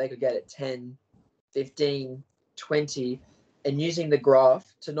 5, they could get it 10, 15, 20, and using the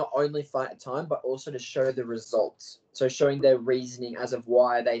graph to not only find time, but also to show the results. So showing their reasoning as of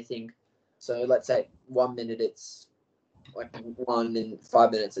why they think. So let's say 1 minute, it's like 1, in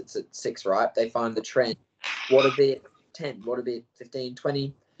 5 minutes, it's at 6, right? They find the trend. What would be at 10? What would be at 15,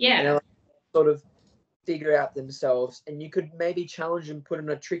 20? Yeah. And they'll sort of figure out themselves. And you could maybe challenge them, put them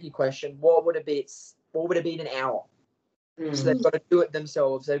a tricky question. What would it be? What would it be in an hour? So they've got to do it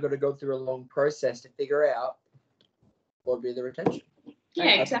themselves. They've got to go through a long process to figure out what would be the retention.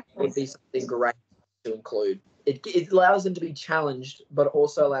 Yeah, exactly. It would be something great to include. It allows them to be challenged, but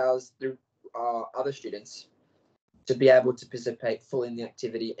also allows the other students to be able to participate fully in the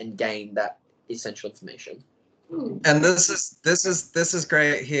activity and gain that essential information. And this is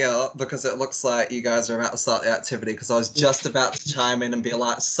great here because it looks like you guys are about to start the activity, because I was just about to chime in and be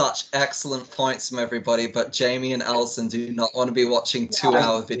like, such excellent points from everybody, but Jamie and Alison do not want to be watching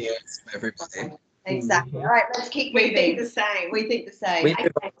 2-hour videos from everybody. Exactly. All right, let's keep moving. We think the same. We think the same.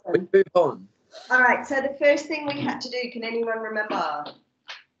 We move on. All right, so the first thing we had to do, can anyone remember?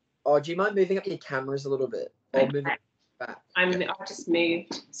 Oh, do you mind moving up your cameras a little bit? Or moving back? I just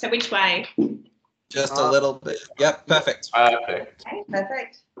moved. So which way? Just a little bit. Yep, perfect. Perfect. Okay,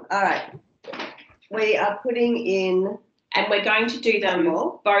 perfect. All right. We are putting in... And we're going to do them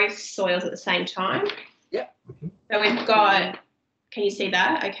both soils at the same time. Yep. So we've got, can you see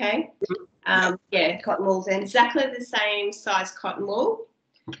that? Okay. Yeah, cotton wool's in. Exactly the same size cotton wool.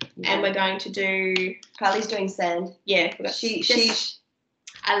 And we're going to do... Carly's doing sand. Yeah.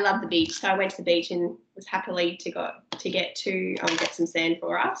 I love the beach. So I went to the beach and was happily to get some sand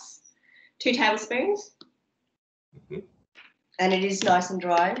for us. 2 tablespoons. And it is nice and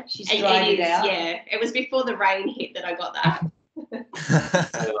dry. She's dried it out. Yeah, it was before the rain hit that I got that.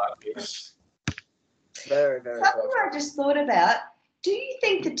 Very, very Something I just thought about. Do you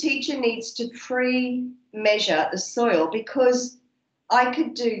think the teacher needs to pre-measure the soil? Because I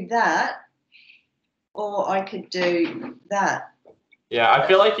could do that, or I could do that. Yeah, I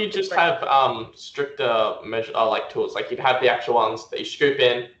feel like you just have stricter measure like tools. Like you'd have the actual ones that you scoop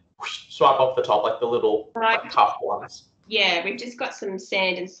in, whoosh, swipe off the top, like the little cup ones. Yeah, we've just got some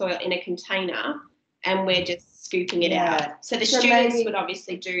sand and soil in a container, and we're just scooping it out. So the students would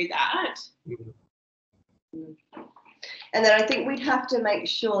obviously do that. And then I think we'd have to make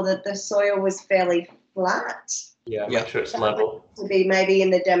sure that the soil was fairly flat. Yeah, make sure it's level. To be maybe in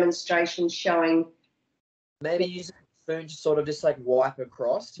the demonstration showing. Maybe use a spoon to sort of just like wipe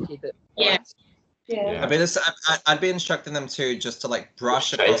across to keep it flat. Yeah. I'd be instructing them to just to like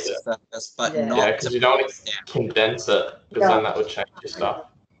brush across the surface, but not. Yeah, because you don't want to condense it, because then that would change your stuff.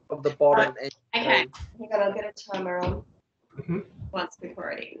 Of the bottom. Okay. Hang on, I'll get a timer on. Once we pour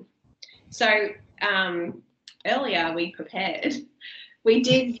it in. So earlier we prepared. We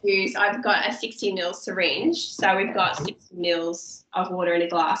did use, I've got a 60 ml syringe. So we've got 60 ml of water in a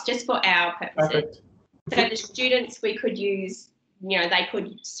glass just for our purposes. So the students, we could use, they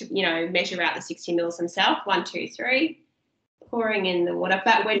could, measure out the 60 ml themselves. 1, 2, 3, pouring in the water.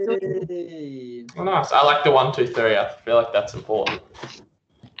 But we're doing... Oh, nice. I like the 1, 2, 3. I feel like that's important.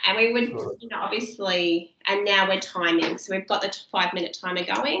 And we would, obviously, and now we're timing. So we've got the 5-minute timer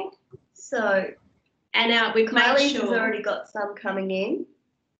going. So, and we've made Carly's sure... has already got some coming in.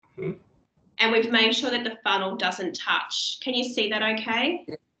 And we've made sure that the funnel doesn't touch. Can you see that okay?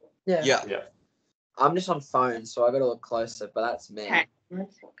 Yeah. I'm just on phone, so I got to look closer, but that's me. Okay.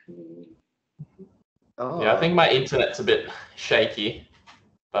 Oh. Yeah, I think my internet's a bit shaky,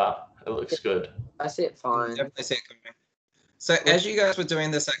 but it looks good. I see it fine. Definitely see it coming. So as you guys were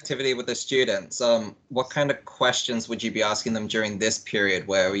doing this activity with the students, what kind of questions would you be asking them during this period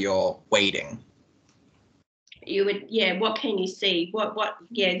where you're waiting? You would, what can you see?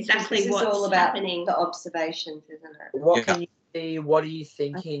 Exactly what's all about happening. The observations, isn't it? What can you see? What are you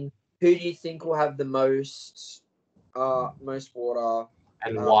thinking? Who do you think will have the most water?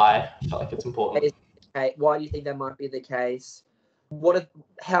 And why? I feel like it's important. Why do you think that might be the case?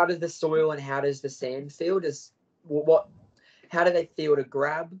 How does the soil and how does the sand feel? How do they feel to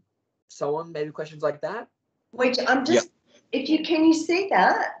grab? So on, maybe questions like that. Which I'm just, can you see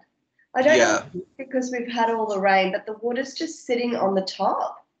that? I don't know because we've had all the rain, but the water's just sitting on the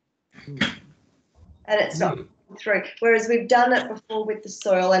top, and it's not through. Whereas we've done it before with the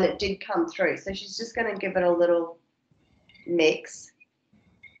soil, and it did come through. So she's just going to give it a little mix.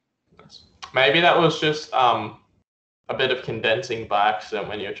 Maybe that was just a bit of condensing by accident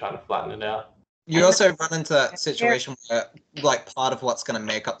when you're trying to flatten it out. You also run into that situation where, like, part of what's going to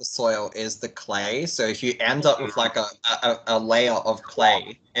make up the soil is the clay. So if you end up with like a layer of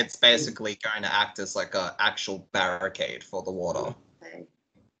clay, it's basically going to act as like a actual barricade for the water.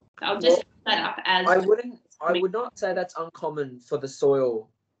 I'll just put that up as. I would not say that's uncommon for the soil,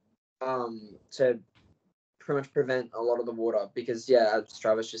 to pretty much prevent a lot of the water, because as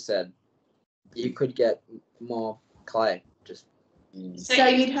Travis just said, you could get more clay. So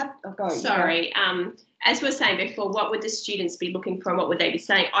you'd have. Sorry. As we were saying before, what would the students be looking for and what would they be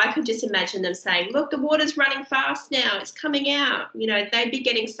saying? I could just imagine them saying, look, the water's running fast now. It's coming out. You know, they'd be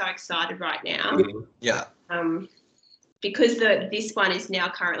getting so excited right now. Yeah. Because this one is now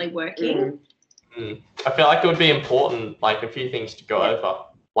currently working. I feel like it would be important, like, a few things to go over.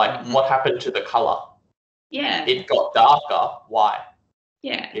 Like, what happened to the colour? Yeah. It got darker. Why?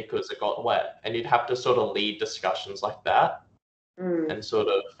 Yeah. Because it got wet. And you'd have to sort of lead discussions like that.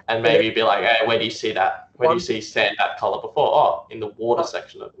 And maybe be like, hey, where do you see that? Where do you see sand that colour before? Oh, in the water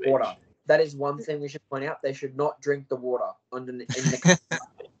section of the beach. Water. That is one thing we should point out. They should not drink the water in the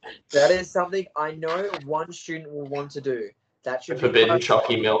That is something I know one student will want to do. That should forbidden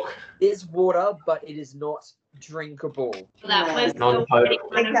chalky milk. It is water, but it is not drinkable. That was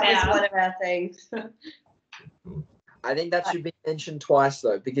non-potable. I think that was one of our things. I think that should be mentioned twice,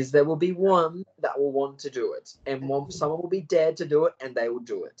 though, because there will be one that will want to do it, and someone will be dared to do it, and they will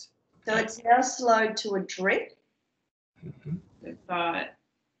do it. So it's now slowed to a drip. But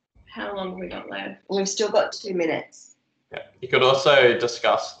how long have we got left? We've still got 2 minutes. Yeah. You could also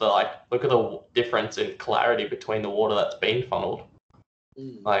discuss look at the difference in clarity between the water that's been funneled.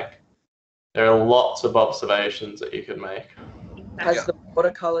 Like, there are lots of observations that you could make. Has the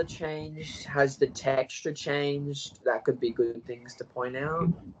watercolor changed? Has the texture changed? That could be good things to point out.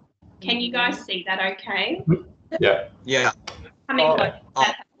 Can you guys see that okay? Yeah. Yeah. Coming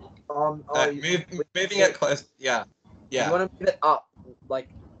moving it close. Yeah. Yeah. You want to move it up, like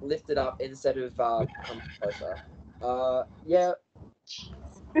lift it up instead of come closer.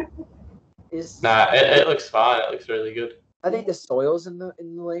 It looks fine. It looks really good. I think the soil's in the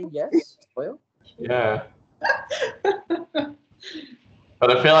lead. Yes, soil. Yeah.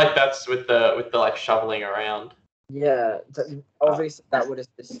 But I feel like that's with the like shoveling around. Yeah, obviously that would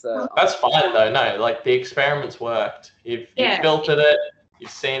assist. That's fine though. No, like the experiments worked. You've filtered it. You've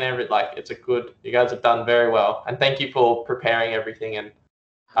seen it's a good. You guys have done very well, and thank you for preparing everything and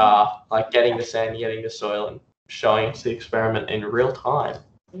like getting the sand, getting the soil, and showing us the experiment in real time.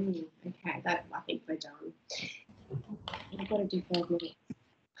 Okay, that I think we're done. I've got to do 5 minutes.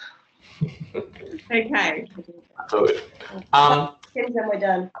 Okay. Good. Then we're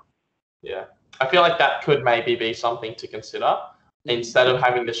done. Yeah. I feel like that could maybe be something to consider. Instead of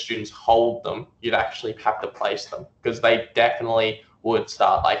having the students hold them, you'd actually have to place them, because they definitely would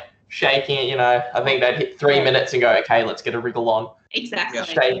start like shaking it, I think they'd hit 3 minutes and go, okay, let's get a wriggle on. Exactly. Yeah.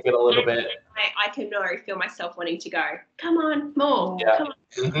 Shake it a little bit. I can feel myself wanting to go, come on, more. Yeah. Come on.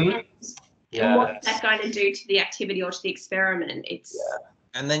 Mm-hmm. Yeah. And what's that going to do to the activity or to the experiment?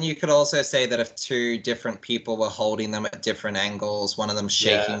 And then you could also say that if 2 different people were holding them at different angles, one of them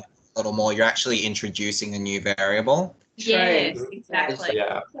shaking a little more, you're actually introducing a new variable. Yes, exactly.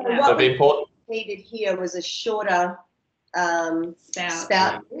 Yeah. So That'd what be important. we needed here was a shorter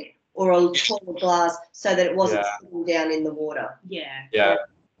spout or a taller glass, so that it wasn't sitting down in the water. Yeah. Yeah.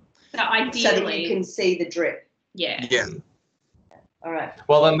 So ideally, so that you can see the drip. Yeah. Yeah. All right.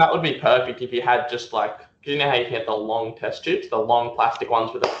 Well, then that would be perfect if you had just like, you know how you get the long test tubes, the long plastic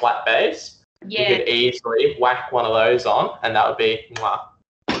ones with a flat base? Yeah. You could easily whack one of those on, and that would be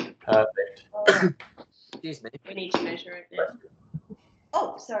perfect. Excuse me. We need to measure it now.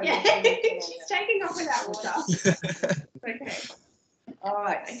 Oh, sorry. Yeah. She's taking off without water. Okay. All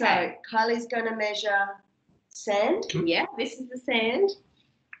right. Okay. So Kylie's going to measure sand. Yeah, this is the sand.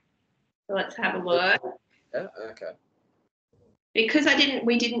 So let's have a look. Yeah. Okay. Because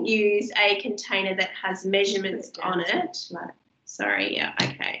we didn't use a container that has measurements on it. Sorry, yeah,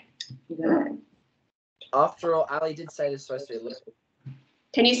 okay. After all, Ali did say this supposed to be a little.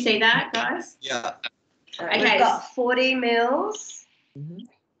 Can you see that, guys? Yeah. Okay. Okay. We've got 40 mils. Mm-hmm.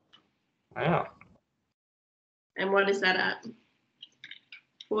 Wow. And what is that at?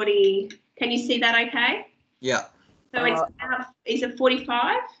 40. Can you see that okay? Yeah. So is it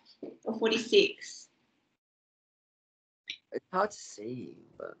 45 or 46? It's hard to see,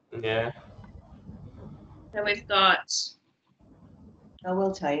 but Yeah. So we've got, I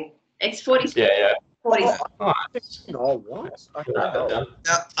will tell you. it's 46. Yeah. 40. no, what? I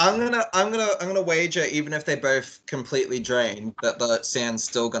don't know. I'm gonna wager, even if they both completely drain, that the sand's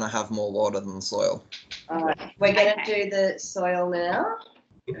still gonna have more water than the soil. All right. We're going to do the soil now.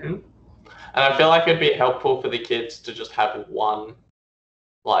 Mm-hmm. And I feel like it'd be helpful for the kids to just have one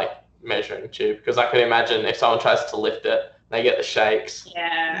like measuring tube, because I could imagine if someone tries to lift it, they get the shakes.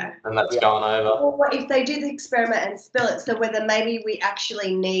 Yeah. And that's going over. Or what if they do the experiment and spill it? So whether maybe we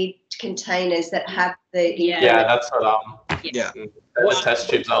actually need containers that have the Yeah, that's what Yeah. the test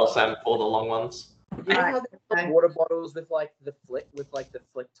tubes I'll send for the long ones. You know how there's water bottles with like the flick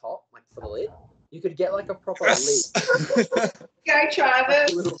top, like for the lid? You could get like a proper Yes. lid. Go,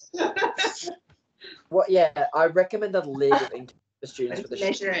 Travis. What? Yeah, I recommend a lid in the students for the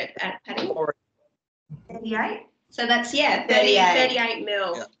measure it at Paddy. 38? So that's 38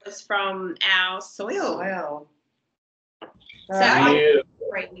 mil was from our soil. Wow. So I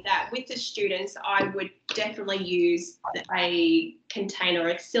agree with that. With the students, I would definitely use a container or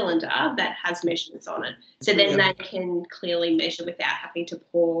a cylinder that has measurements on it. So then they can clearly measure without having to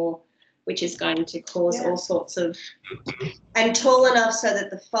pour, which is going to cause all sorts of... And tall enough so that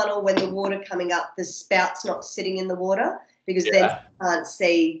the funnel, when the water coming up, the spout's not sitting in the water, because then you can't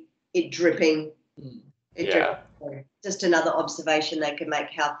see it dripping. Just another observation they can make,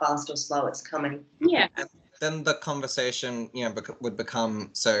 how fast or slow it's coming. Yeah. And then the conversation, would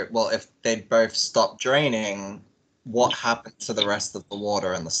become, so, well, if they both stop draining, what happens to the rest of the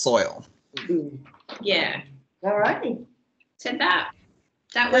water in the soil? Yeah. All righty. So that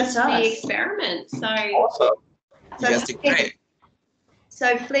was the experiment. So awesome.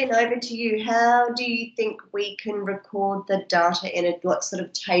 So Flynn, over to you. How do you think we can record the data in it? What sort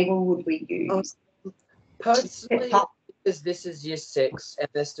of table would we use? Personally, because this is year 6 and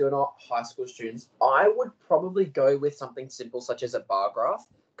they're still not high school students, I would probably go with something simple such as a bar graph,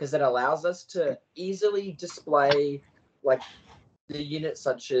 because it allows us to easily display like the units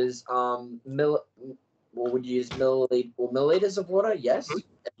such as would use milliliters of water. Yes.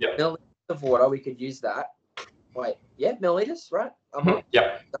 Yep. Milliliters of water, we could use that. Wait, yeah, milliliters, right?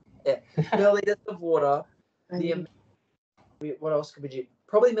 Yeah. Milliliters of water. What else could we do?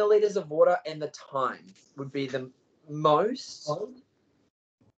 Probably milliliters of water, and the time would be the most.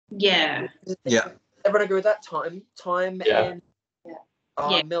 Yeah. Everyone agree with that? Time and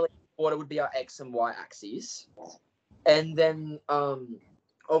milliliters of water would be our X and Y axes. And then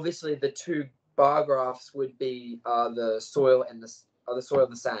obviously the two bar graphs would be the soil and the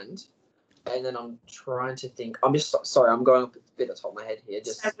sand. And then I'm trying to think. I'm just sorry. I'm going up a bit at the top of my head here.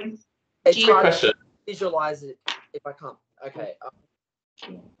 Just it's hard to visualize it if I can't. Okay.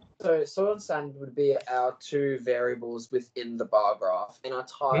 So soil and sand would be our two variables within the bar graph, and our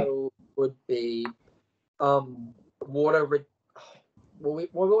title would be water. Well, we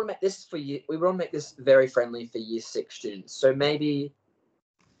want to make this for you. We want to make this very friendly for year 6 students. So maybe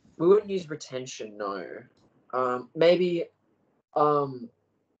we wouldn't use retention. No. Maybe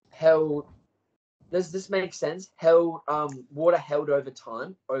held. Does this make sense? Held water held over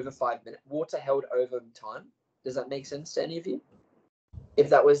time, over 5 minutes. Water held over time. Does that make sense to any of you? If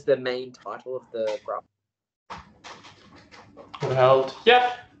that was the main title of the graph. Held.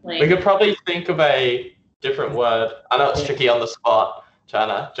 Yeah. We could probably think of a different word. I know it's tricky on the spot, trying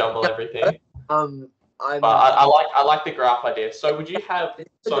to jumble everything. But I like the graph idea. So would you have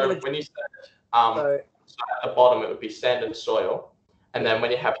when you said so at the bottom it would be sand and soil, and then when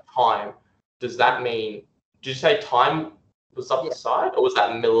you have time, does that mean? Did you say time was up the side, or was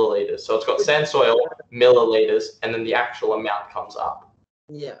that milliliters? So it's got sand, soil, milliliters, and then the actual amount comes up.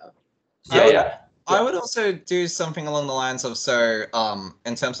 Yeah. I would also do something along the lines of,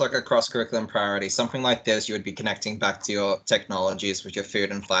 in terms of like a cross-curriculum priority, something like this, you would be connecting back to your technologies with your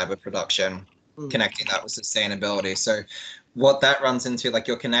food and fiber production, connecting that with sustainability. So what that runs into, like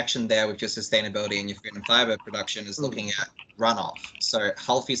your connection there with your sustainability and your food and fiber production is looking at runoff. So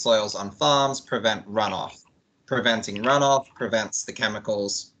healthy soils on farms prevent runoff. Preventing runoff prevents the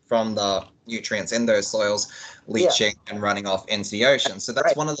chemicals from the nutrients in those soils leaching and running off into the ocean. So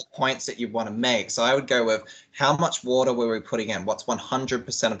that's one of the points that you want to make. So I would go with how much water were we putting in? What's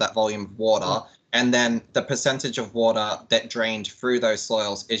 100% of that volume of water? And then the percentage of water that drained through those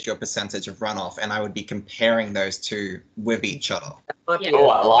soils is your percentage of runoff. And I would be comparing those two with each other. Yeah. Oh,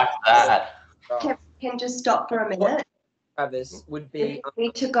 I like that. Can just stop for a minute. Travis, would be... We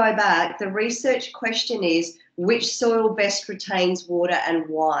need to go back. The research question is, which soil best retains water and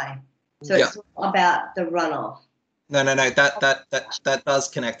why? So it's about the runoff. No. That does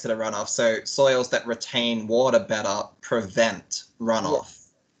connect to the runoff. So soils that retain water better prevent runoff.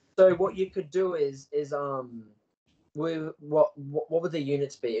 So what you could do is what would the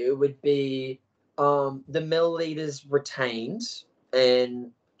units be? It would be the milliliters retained,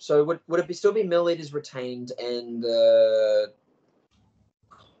 and so would it still be milliliters retained and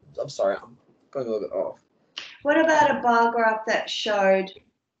I'm sorry, I'm going a little bit off. What about a bar graph that showed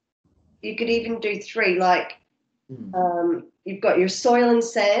you could even do 3, like you've got your soil and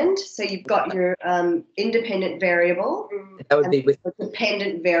sand, so you've got your independent variable. That would be with the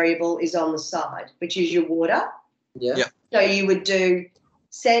dependent variable is on the side, which is your water. Yeah. So you would do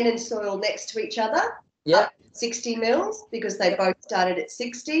sand and soil next to each other. Yeah. 60 mils because they both started at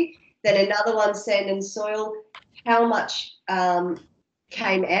 60. Then another one, sand and soil. How much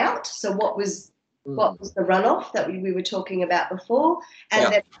came out? So what was the runoff that we were talking about before?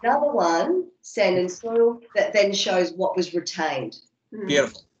 And then another one, sand and soil, that then shows what was retained.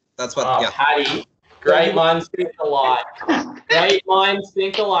 Beautiful. That's what. Patty, great minds think alike. Great minds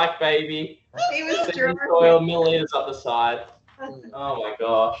think alike, baby. He was Sand soil milliliters up the side. Oh my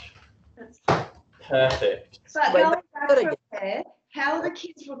gosh. Perfect. But how are the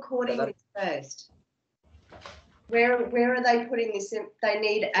kids recording this first? Where are they putting this in? They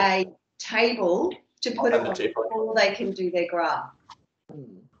need a table to put it on before they can do their graph.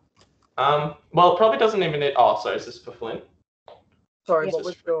 Well, it probably doesn't even need. Oh, sorry, is this for Flynn? Sorry, what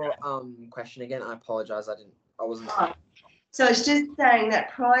was your question again? I apologize. I wasn't. So it's just saying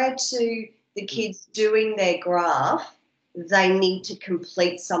that prior to the kids doing their graph, they need to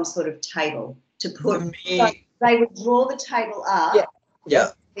complete some sort of table to put. So they would draw the table up.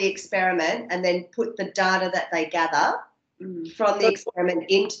 Yeah. The experiment and then put the data that they gather from the experiment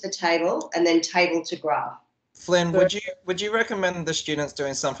into the table and then table to graph. Flynn, would you recommend the students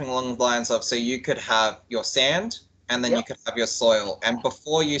doing something along the lines of, so you could have your sand and then you could have your soil, and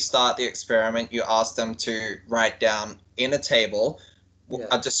before you start the experiment, you ask them to write down in a table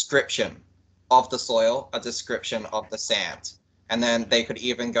a description of the soil, a description of the sand. And then they could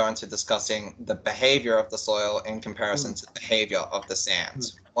even go into discussing the behavior of the soil in comparison to the behavior of the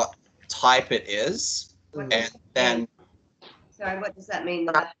sand, what type it is, and then. Sorry, what does that mean?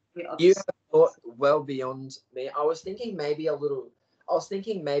 You have thought well beyond me. I was thinking maybe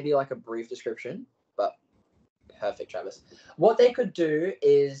like a brief description, but perfect, Travis. What they could do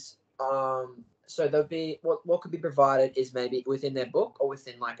is, so there'll be what could be provided is maybe within their book or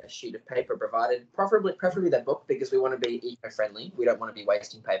within like a sheet of paper provided, preferably their book, because we want to be eco-friendly. We don't want to be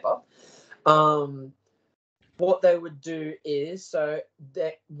wasting paper. What they would do is, so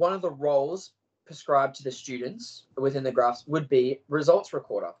that one of the roles prescribed to the students within the graphs would be results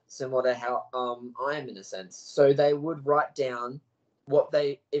recorder, similar to how I am in a sense. So they would write down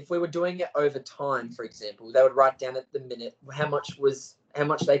if we were doing it over time, for example, they would write down at the minute how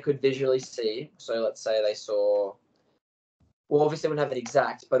much they could visually see. So let's say they saw, well, obviously they wouldn't have it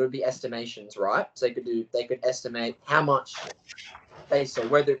exact, but it would be estimations, right? So they could estimate how much they saw,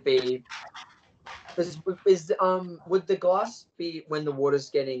 whether it be, would the glass be when the water's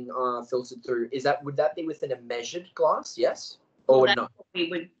getting filtered through? Would that be within a measured glass? Yes, or well, not?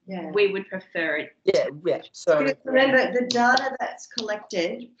 We would prefer it. Yeah. So remember, the data that's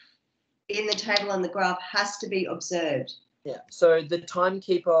collected in the table and the graph has to be observed. Yeah. So the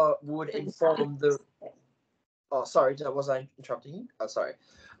timekeeper would inform the. Oh, sorry. Was I interrupting you? Oh, sorry.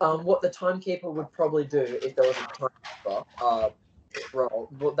 What the timekeeper would probably do if there was a timekeeper role,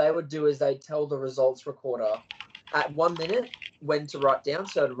 what they would do is they'd tell the results recorder at 1 minute when to write down.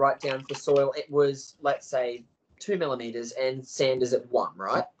 So to write down for soil, it was, let's say, 2 millimeters, and sand is at 1,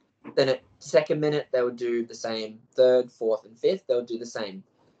 right? Then at second minute, they would do the same. Third, fourth, and fifth, they would do the same.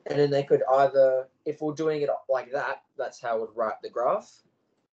 And then they could either, if we're doing it like that, that's how I would write the graph.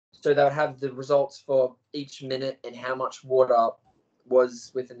 So they would have the results for each minute and how much water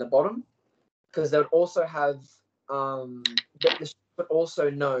was within the bottom. Because they would also have, the would also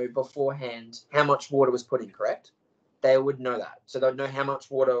know beforehand how much water was put in, correct? They would know that. So they'd know how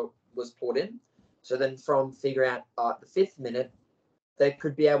much water was poured in. So then from figuring out the 5th minute, they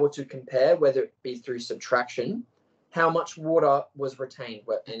could be able to compare, whether it be through subtraction, how much water was retained.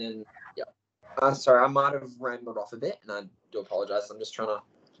 And then, sorry, I might have rambled off a bit, and I do apologize. I'm just trying to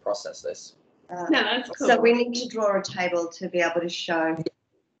process this. No, that's cool. So we need to draw a table to be able to show.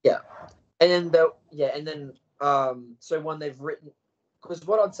 Yeah. And then, so when they've written, because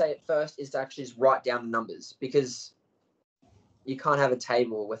what I'd say at first is to actually just write down the numbers, because you can't have a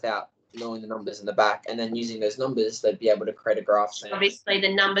table without knowing the numbers in the back, and then using those numbers, they'd be able to create a graph. Obviously,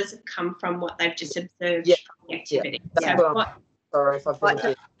 the numbers have come from what they've just observed from the activity. Yeah. Sorry if I've been what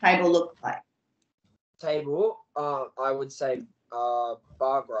does the table look like? Table, I would say bar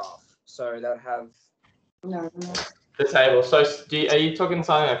graph. So that would have the table. So are you talking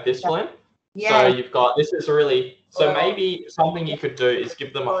something like this, Flynn? Yeah. So you've got, this is really, so maybe something you could do is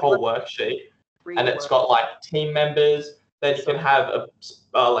give them a whole worksheet, and it's got like team members. Then you can have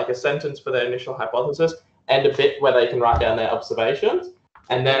like a sentence for their initial hypothesis and a bit where they can write down their observations,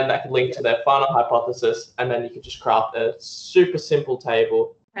 and then that could link to their final hypothesis, and then you could just craft a super simple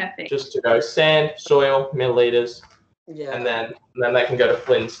table Perfect. just to go sand, soil, milliliters, Yeah. and then they can go to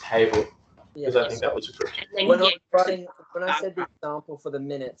Flynn's table, because I think that was good. When I said the example for the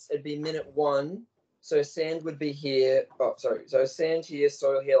minutes, it'd be minute 1. So sand would be here. Oh, sorry. So sand here,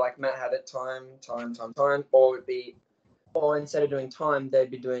 soil here, like Matt had it. Time. Or it'd be, or instead of doing time, they'd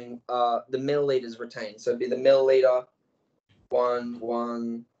be doing the milliliters retained. So it'd be the milliliter.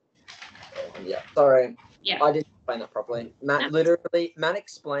 1. Yeah. Sorry. Yeah. I didn't explain that properly. Matt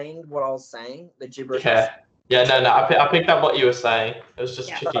explained what I was saying. The gibberish. Yeah. No. I picked up what you were saying. It was just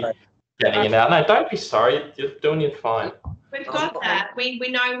tricky getting it out. No, don't be sorry. You're doing it fine. We've got that. We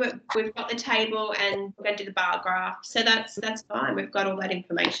know we've got the table and we're going to do the bar graph. So that's fine. We've got all that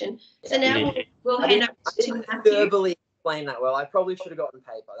information. So now we'll hand over to Matthew. Verbally explain that well. I probably should have gotten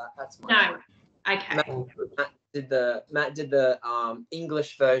paper. That's my Okay. Matt did the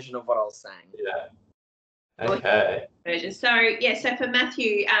English version of what I was saying. Yeah. Okay. So for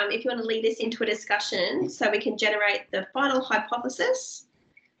Matthew, if you want to lead us into a discussion so we can generate the final hypothesis.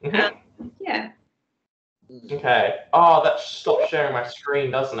 Yeah. Okay. Oh, that stopped sharing my screen,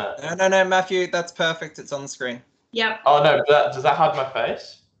 doesn't it? No, Matthew, that's perfect. It's on the screen. Yep. Oh no, does that hide my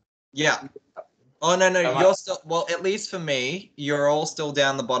face? Yeah. Oh no, you're still, well, at least for me, you're all still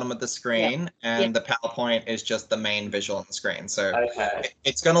down the bottom of the screen, and the PowerPoint is just the main visual on the screen. So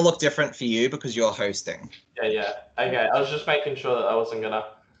it's going to look different for you because you're hosting. Yeah. Okay, I was just making sure that I wasn't going to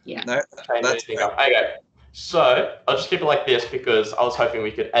no, change anything up. Okay, so I'll just keep it like this because I was hoping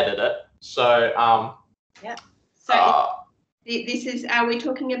we could edit it. So, So this is, are we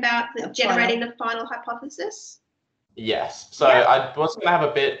talking about generating the final hypothesis? Yes. So I was going to have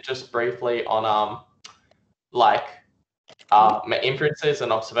a bit just briefly on inferences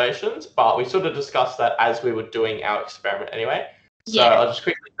and observations, but we sort of discussed that as we were doing our experiment anyway. So I'll just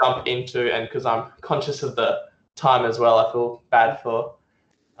quickly jump into, and because I'm conscious of the time as well, I feel bad for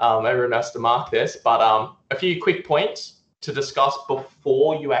everyone else to mark this, but a few quick points to discuss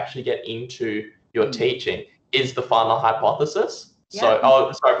before you actually get into your teaching is the final hypothesis. So,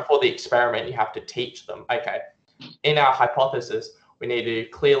 before the experiment, you have to teach them. Okay. In our hypothesis, we need to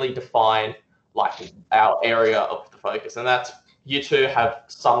clearly define our area of the focus, and that's, you two have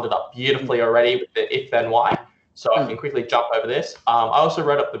summed it up beautifully already with the if then why. So I can quickly jump over this. I also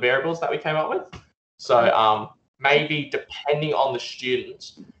wrote up the variables that we came up with. So maybe depending on the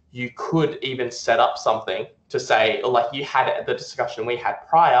students, you could even set up something to say, like you had it at the discussion we had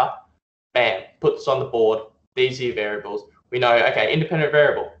prior. Bam, put this on the board. These are your variables. We know, okay, independent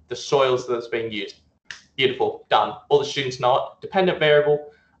variable, the soils that's being used. Beautiful, done. All the students know it. Dependent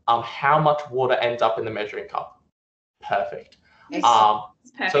variable, how much water ends up in the measuring cup. Perfect.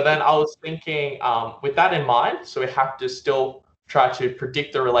 So then I was thinking, with that in mind, so we have to still try to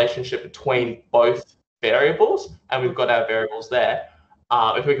predict the relationship between both variables, and we've got our variables there.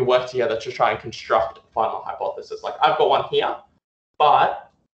 If we could work together to try and construct a final hypothesis. Like I've got one here, but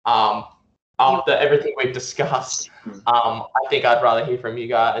after everything we've discussed, I think I'd rather hear from you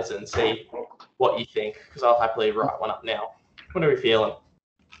guys and see what you think, because I'll happily write one up now. What are we feeling?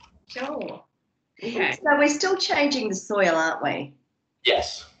 Sure. Okay. So we're still changing the soil, aren't we?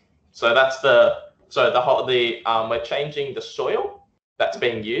 Yes. So that's we're changing the soil that's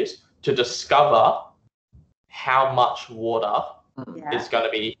being used to discover how much water is going to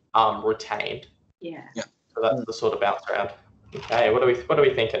be retained. Yeah. So that's the sort of bounce around. Okay. What are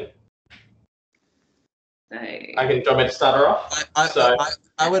we thinking? So, do you want me to start her off?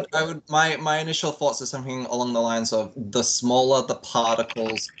 I would. My initial thoughts are something along the lines of the smaller the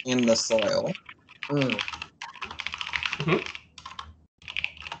particles in the soil.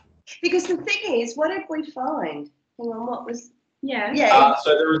 Because the thing is, what did we find? Hang on, what was?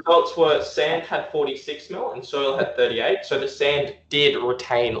 So the results were sand had 46 mil and soil had 38. So the sand did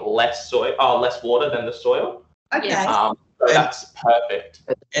retain less water than the soil. Okay. So that's perfect.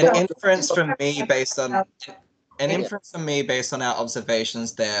 An inference from me based on our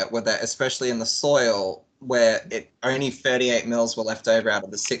observations there were that, especially in the soil, where only 38 mils were left over out of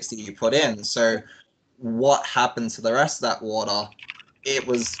the 60 you put in. So what happened to the rest of that water? It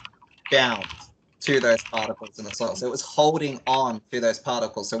was bound to those particles in the soil. So it was holding on to those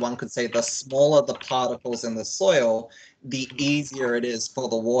particles. So one could say the smaller the particles in the soil, the easier it is for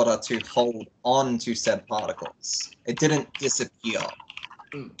the water to hold on to said particles. It didn't disappear.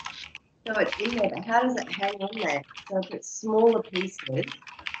 So it's in there, but how does it hang on there? So if it's smaller pieces.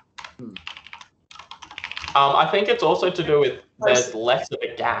 I think it's also to do with there's less of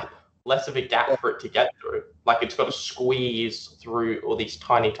a gap for it to get through. Like it's got to squeeze through all these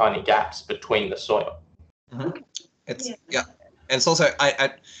tiny, tiny gaps between the soil. It's and it's also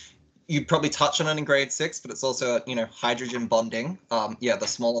you probably touch on it in grade 6, but it's also, hydrogen bonding. Yeah, the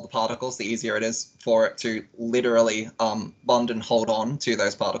smaller the particles, the easier it is for it to literally bond and hold on to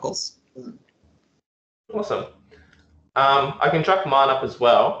those particles. Awesome. I can chuck mine up as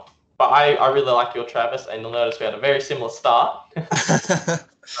well, but I really like your Travis, and you'll notice we had a very similar start.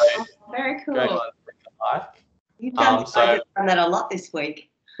 So, very cool. You've done that a lot this week.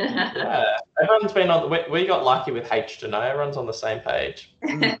 Yeah, everyone's been on. We got lucky with H2No. Everyone's on the same page.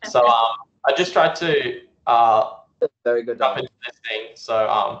 So I just tried to very good jump into this thing.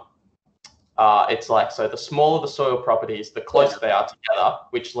 So it's like, so the smaller the soil properties, the closer they are together,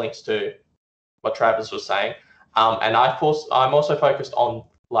 which links to what Travis was saying. And I'm also focused on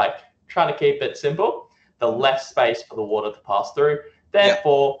like trying to keep it simple. The less space for the water to pass through,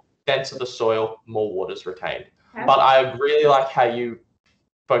 therefore, denser the soil, more water is retained. But I really like how you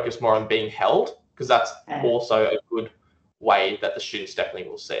focus more on being held, because that's also a good way that the students definitely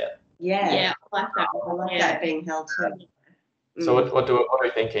will see it. Yeah, I like that. I like that, being held too. So what are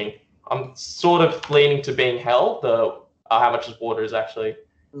you thinking? I'm sort of leaning to being held. How much water is actually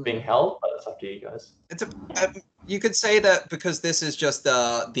being held, but it's up to you guys. You could say that because this is just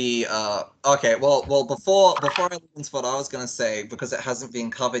okay. Well, before I leave into what I was going to say, because it hasn't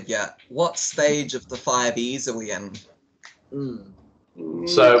been covered yet, what stage of the 5 E's are we in?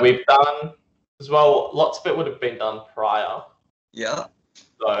 So we've done as well. Lots of it would have been done prior. Yeah.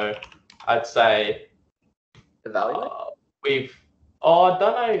 So I'd say evaluate. I don't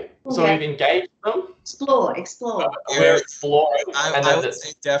know. So we've engaged them. Explore. We're exploring. I would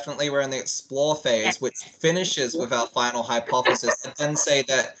say definitely we're in the explore phase, which finishes with our final hypothesis, and then say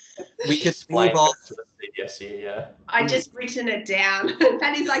that we could leave off to the CDSE. Yeah. I just written it down.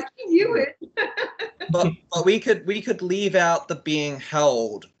 Patty's like, you knew it. but we could leave out the being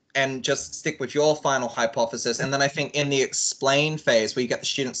held and just stick with your final hypothesis. And then I think in the explain phase, where you get the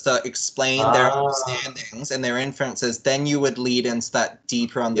students to explain their understandings and their inferences, then you would lead into that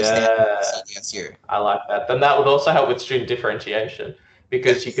deeper understanding of CDSU. I like that. Then that would also help with student differentiation,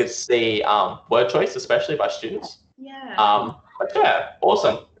 because you could see word choice, especially by students. Yeah. But yeah,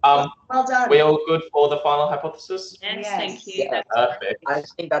 awesome. Well done. We all good for the final hypothesis? Yes, thank you. Yeah. Perfect. I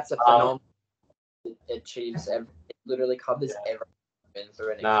think that's a phenomenal. It achieves it literally covers everything.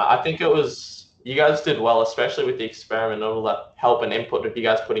 I think it was, you guys did well, especially with the experiment and all that help and input of you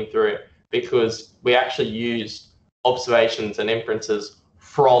guys putting through, because we actually used observations and inferences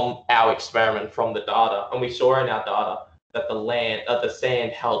from our experiment, from the data, and we saw in our data that the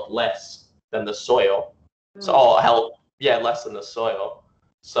sand held less than the soil. So held less than the soil.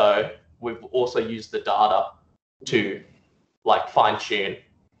 So we've also used the data to like fine tune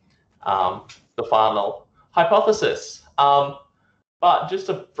the final hypothesis. But just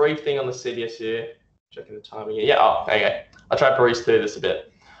a brief thing on the CDS here. Checking the timing here. Yeah, okay. I tried to breeze through this a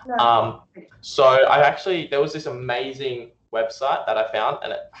bit. So there was this amazing website that I found,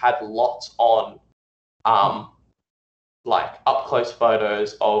 and it had lots on like up close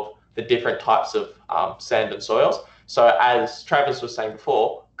photos of the different types of sand and soils. So as Travis was saying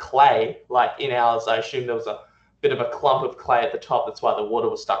before, clay, like in ours, I assume there was a bit of a clump of clay at the top. That's why the water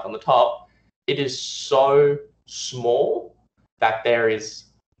was stuck on the top. It is so small that there is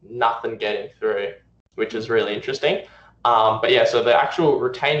nothing getting through, which is really interesting. But yeah, so the actual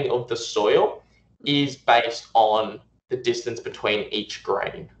retaining of the soil is based on the distance between each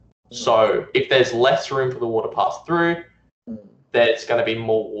grain. So if there's less room for the water to pass through, there's going to be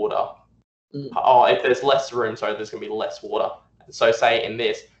more water. If there's less room, there's going to be less water. So say in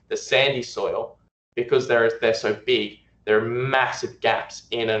this, the sandy soil, because they're so big, there are massive gaps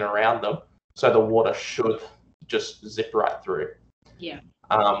in and around them. So the water should just zip right through. Yeah.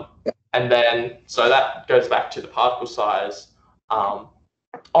 And then, so that goes back to the particle size.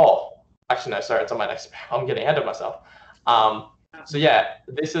 Actually, no, sorry, it's on my next. I'm getting ahead of myself. So yeah,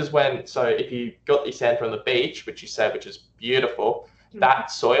 this is when, so if you got the sand from the beach, which you said, which is beautiful,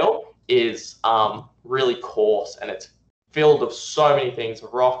 that soil is really coarse, and it's filled with so many things,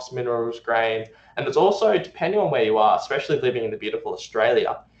 rocks, minerals, grains. And it's also, depending on where you are, especially living in the beautiful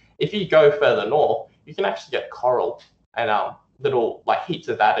Australia, if you go further north, you can actually get coral and little like heaps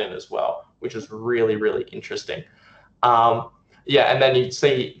of that in as well, which is really, really interesting. And then you'd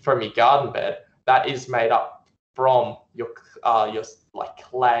see from your garden bed, that is made up from your like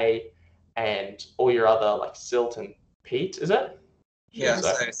clay and all your other like silt and peat, is it? Yeah,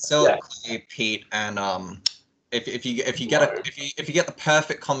 so silt, clay, peat, and if you get the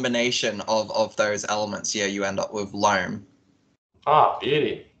perfect combination of those elements, you end up with loam.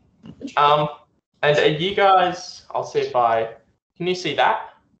 Beauty. And are you guys, I'll see if can you see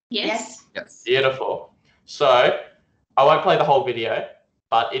that? Yes. Beautiful. So I won't play the whole video,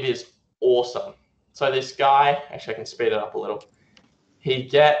 but it is awesome. So this guy, actually I can speed it up a little. He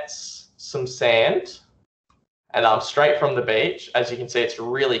gets some sand and straight from the beach. As you can see, it's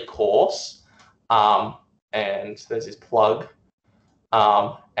really coarse. And there's his plug.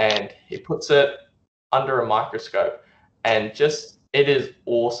 And he puts it under a microscope, and just it is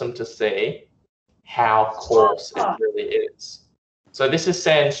awesome to see how coarse it really is. So this is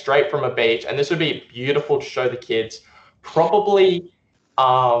sand straight from a beach, and this would be beautiful to show the kids, probably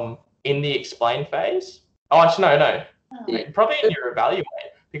in the explain phase. Oh, actually, no. Probably in your evaluate,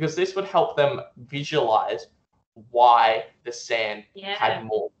 because this would help them visualize why the sand had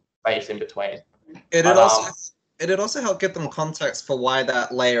more space in between. It'd also help give them context for why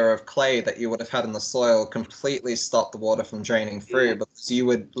that layer of clay that you would have had in the soil completely stopped the water from draining through, because you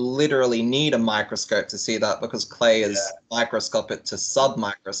would literally need a microscope to see that, because clay is microscopic to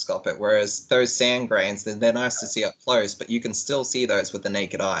submicroscopic, whereas those sand grains, they're nice to see up close, but you can still see those with the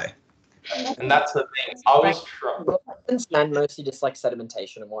naked eye. And that's the thing. I was trying. Sand mostly just like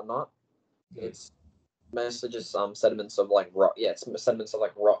sedimentation and whatnot. It's mostly just sediments of like rock. Yeah, it's sediments of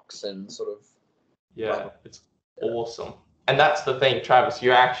like rocks and sort of. Yeah, it's awesome. And that's the thing, Travis.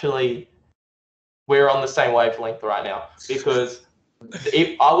 We're on the same wavelength right now, because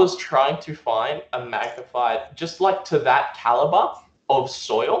I was trying to find a magnified, just like to that caliber of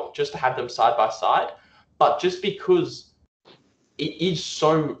soil, just to have them side by side. But just because it is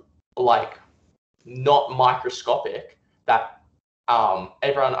so like not microscopic that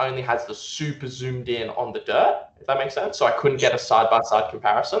everyone only has the super zoomed in on the dirt, if that makes sense. So I couldn't get a side by side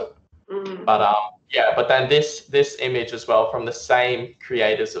comparison. But then this image as well, from the same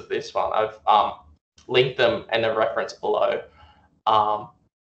creators of this one, I've linked them in a reference below.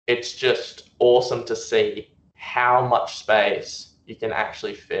 It's just awesome to see how much space you can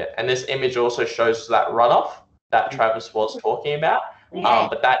actually fit. And this image also shows that runoff that Travis was talking about.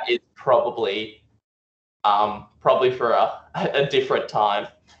 But that is probably for a different time.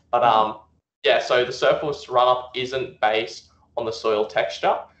 But so the surface runoff isn't based on the soil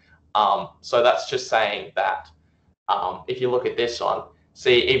texture. So that's just saying that if you look at this one,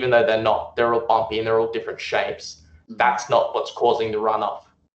 see, even though they're all bumpy and they're all different shapes, that's not what's causing the runoff.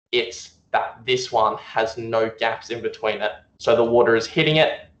 It's that this one has no gaps in between it. So the water is hitting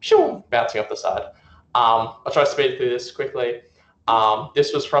it, bouncing off the side. I'll try to speed through this quickly.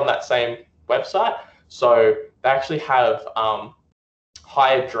 This was from that same website. So they actually have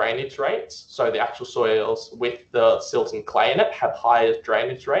higher drainage rates. So the actual soils with the silt and clay in it have higher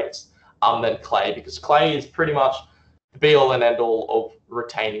drainage rates than clay, because clay is pretty much the be all and end all of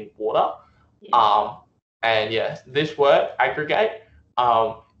retaining water. This word, aggregate,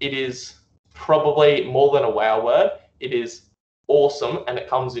 it is probably more than a wow word. It is awesome, and it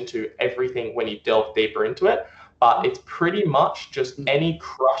comes into everything when you delve deeper into it. But it's pretty much just any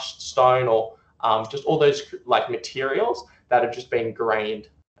crushed stone or just all those like materials that have just been grained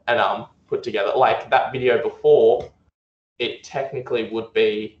and put together. Like that video before, it technically would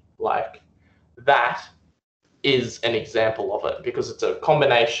be like that is an example of it, because it's a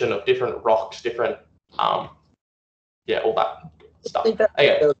combination of different rocks, different all that stuff. I think that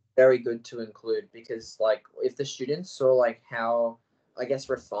was very good to include, because like if the students saw like how, I guess,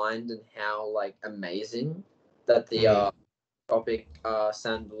 refined and how like amazing that the topic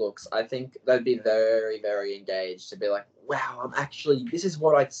sand looks, I think they'd be very, very engaged to be like, wow, I'm actually, this is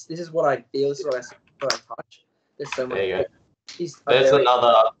what I feel, this is what I touch. There's so much.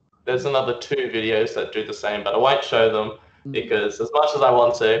 There's another 2 videos that do the same, but I won't show them because as much as I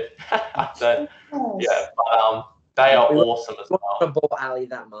want to, I don't. But they are awesome as well. A ball alley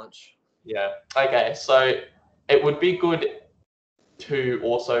that much. Yeah. Okay. So it would be good to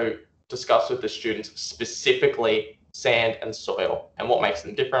also discuss with the students specifically sand and soil and what makes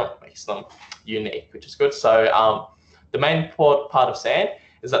them different, what makes them unique, which is good. So the main part of sand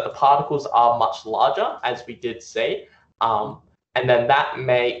is that the particles are much larger, as we did see, and then that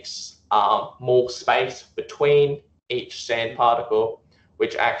makes more space between each sand particle,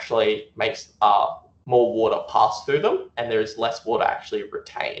 which actually makes more water pass through them, and there is less water actually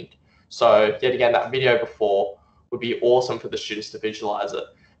retained. So yet again, that video before would be awesome for the students to visualize it,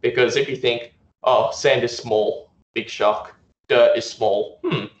 because if you think, oh, sand is small, big shock, dirt is small,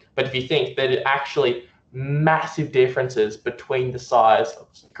 but if you think that it actually massive differences between the size of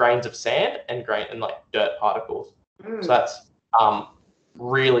grains of sand and like dirt particles. So that's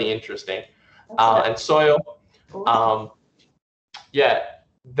really interesting. And soil,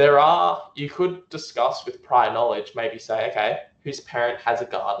 you could discuss with prior knowledge, maybe say, okay, whose parent has a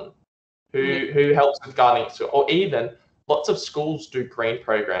garden, who helps with gardening, or even lots of schools do green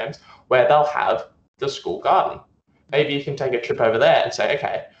programs where they'll have the school garden. Maybe you can take a trip over there and say,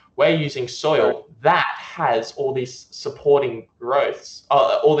 okay, we're using soil that has all these supporting growths,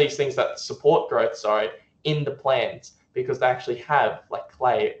 all these things that support growth, in the plants, because they actually have like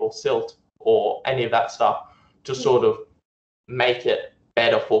clay or silt or any of that stuff to sort of make it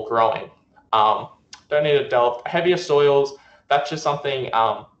better for growing. Don't need to delve heavier soils. That's just something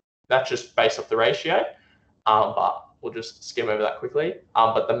that's just based off the ratio. But we'll just skim over that quickly.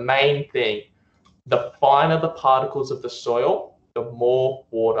 But the main thing, the finer the particles of the soil, the more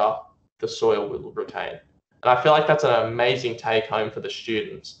water the soil will retain. And I feel like that's an amazing take home for the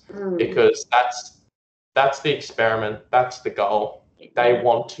students because that's the experiment, that's the goal. They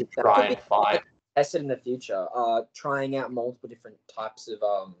want to try and find. Tested in the future, trying out multiple different types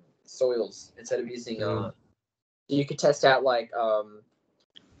of soils instead of using. You could test out like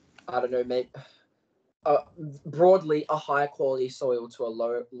I don't know, maybe broadly a higher quality soil to a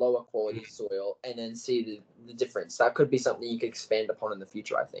lower quality soil, and then see the difference. That could be something you could expand upon in the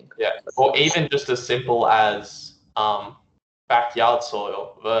future, I think. Yeah, or even just as simple as backyard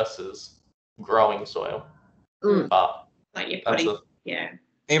soil versus growing soil. But like you're putting,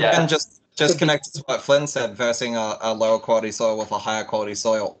 Even just connected to what Flynn said, versus a lower quality soil with a higher quality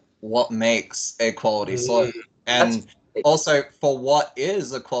soil. What makes a quality soil? And also, for what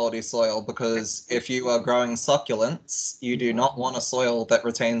is a quality soil? Because if you are growing succulents, you do not want a soil that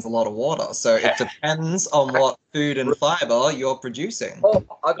retains a lot of water. So it depends on what food and fiber you're producing. Oh,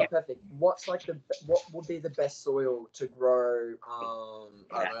 I got perfect. What's like what would be the best soil to grow?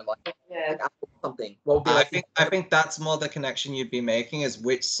 I don't know, like apple something. What would be I think that's more the connection you'd be making, is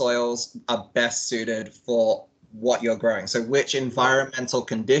which soils are best suited for what you're growing. So which environmental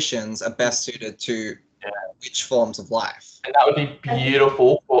conditions are best suited to which forms of life. And that would be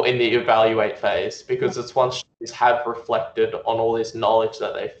beautiful for in the evaluate phase, because it's once students have reflected on all this knowledge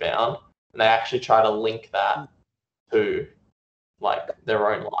that they found, and they actually try to link that to like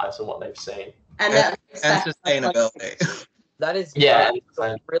their own lives and what they've seen. And sustainability. That is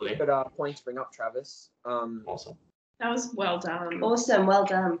really good point to bring up, Travis. Awesome. That was well done. Awesome, well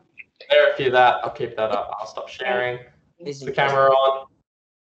done. Verify that. I'll keep that up. I'll stop sharing. Is the camera on?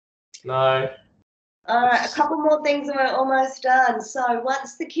 No. All right, a couple more things and we're almost done. So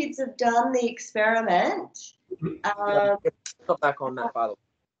once the kids have done the experiment, Put back on that, by the way.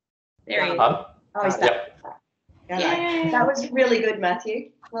 There he is. Oh, he's back. That was really good,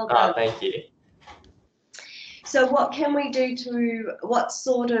 Matthew. Well done. Thank you. So what can we do what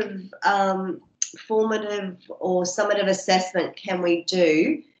sort of formative or summative assessment can we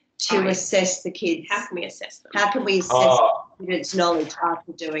do to assess the kids? How can we assess them? How can we assess students' knowledge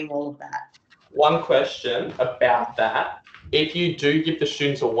after doing all of that? One question about that. If you do give the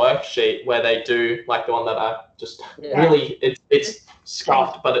students a worksheet where they do, like the one that I just really, it's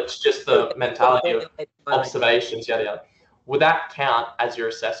scuffed, but it's just the mentality of observations, yada, yada. Would that count as your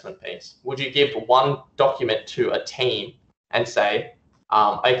assessment piece? Would you give one document to a team and say,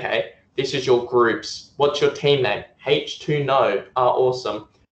 okay, this is your groups. What's your team name? H2No. Awesome.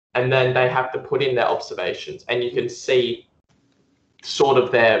 And then they have to put in their observations, and you can see sort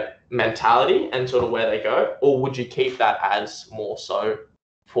of their mentality and sort of where they go, or would you keep that as more so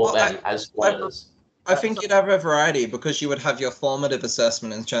for them as learners? I think you'd have a variety, because you would have your formative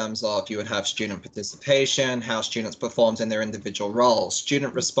assessment in terms of you would have student participation, how students performed in their individual roles,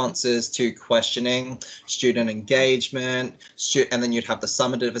 student responses to questioning, student engagement, and then you'd have the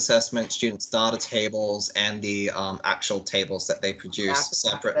summative assessment, students' data tables, and the actual tables that they produce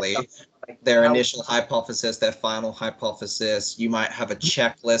separately. Their initial hypothesis, their final hypothesis. You might have a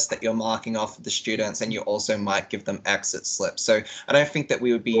checklist that you're marking off of the students, and you also might give them exit slips. So I don't think that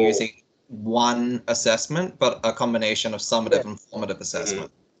we would be using one assessment, but a combination of summative and formative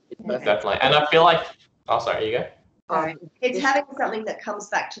assessment. Definitely. And I feel like, sorry, you go. It's having something that comes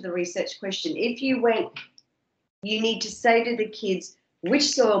back to the research question. If you need to say to the kids, which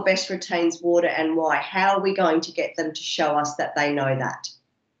soil best retains water and why? How are we going to get them to show us that they know that?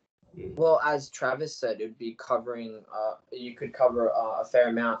 Well, as Travis said, it would be covering, you could cover a fair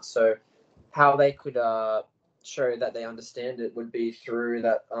amount. So how they could show that they understand it would be through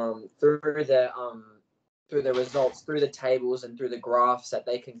that, through their results, through the tables and through the graphs, that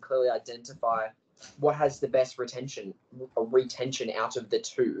they can clearly identify what has the best retention out of the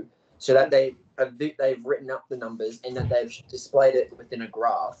two, so that they've written up the numbers and that they've displayed it within a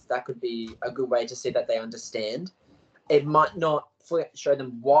graph. That could be a good way to see that they understand. It might not show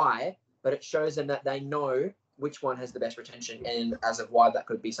them why, but it shows them that they know which one has the best retention, and as of why, that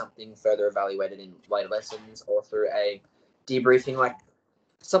could be something further evaluated in later lessons or through a debriefing, like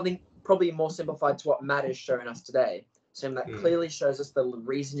something probably more simplified to what Matt is showing us today. Something that clearly shows us the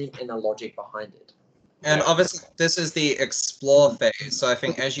reasoning and the logic behind it. And obviously, this is the explore phase. So I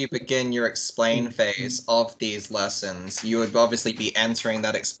think as you begin your explain phase of these lessons, you would obviously be entering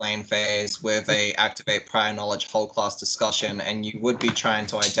that explain phase with a activate prior knowledge whole class discussion, and you would be trying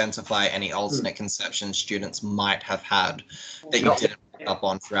to identify any alternate conceptions students might have had that you didn't pick up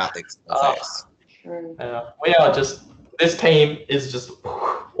on throughout the explore phase. We are just, this team is just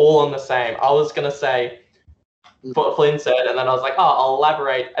all on the same. I was going to say what Flynn said, and then I was like, oh, I'll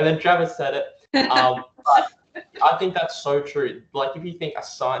elaborate. And then Travis said it. But I think that's so true. Like, if you think a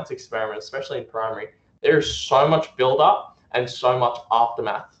science experiment, especially in primary, there is so much build up and so much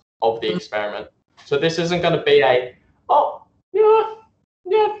aftermath of the experiment. So this isn't going to be a, oh,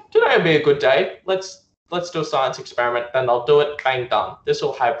 yeah, today will be a good day. Let's do a science experiment. Then they'll do it, bang, done. This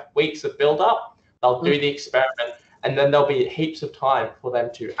will have weeks of build up. They'll do the experiment, and then there'll be heaps of time for them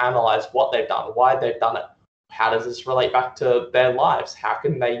to analyze what they've done, why they've done it. How does this relate back to their lives? How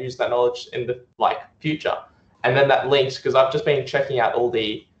can they use that knowledge in the future? And then that links, because I've just been checking out all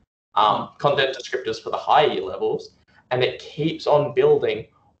the content descriptors for the higher year levels, and it keeps on building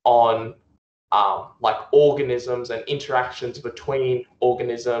on organisms and interactions between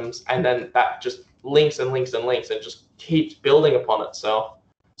organisms, and then that just links and links and links and just keeps building upon itself.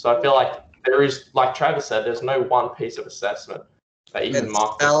 So I feel like there is, like Travis said, there's no one piece of assessment that you can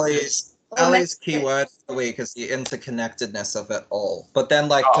mark. Ali's key word for the week is the interconnectedness of it all. But then,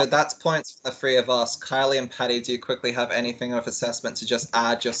 that's points for the three of us. Kylie and Patty, do you quickly have anything of assessment to just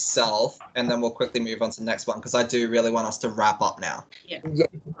add yourself? And then we'll quickly move on to the next one, because I do really want us to wrap up now. Yeah.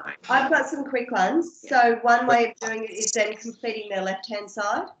 I've got some quick ones. So one way of doing it is then completing their left-hand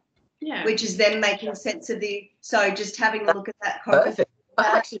side, which is then making sense of just having a look at that. Perfect.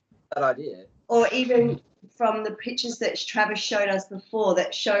 I actually like that idea. Or even from the pictures that Travis showed us before,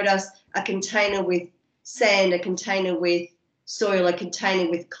 that showed us a container with sand, a container with soil, a container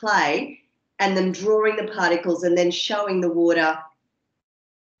with clay, and them drawing the particles and then showing the water.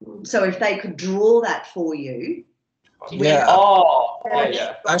 So if they could draw that for you. Yeah. I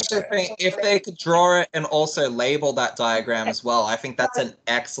actually think if they could draw it and also label that diagram as well, I think that's an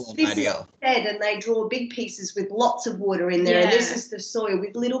excellent idea. And they draw big pieces with lots of water in there, and this is the soil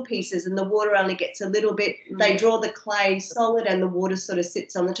with little pieces, and the water only gets a little bit. They draw the clay solid, and the water sort of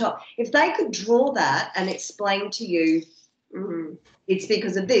sits on the top. If they could draw that and explain to you, it's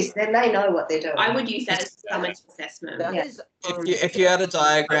because of this, then they know what they're doing. I would use that as a summons assessment. If you had a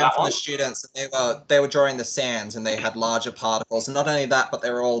diagram for the students, and they were drawing the sands and they had larger particles, and not only that, but they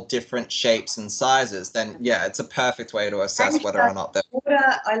were all different shapes and sizes, then it's a perfect way to assess whether or not they're water.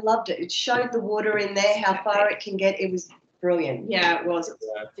 I loved it. It showed the water in there, how far it can get. It was brilliant. Yeah, it was.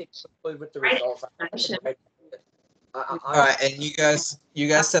 With the results. All right, and you guys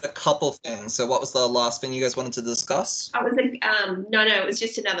said a couple things. So what was the last thing you guys wanted to discuss? I was it was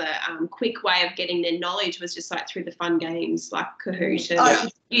just another quick way of getting their knowledge was just like through the fun games like Kahoot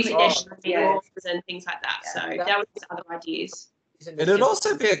and using national awards and things like that. So that was just other ideas. It'd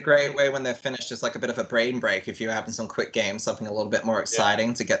also be a great way when they're finished, just like a bit of a brain break, if you're having some quick games, something a little bit more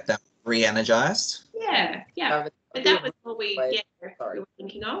exciting to get them re-energized. Yeah. But that was what we were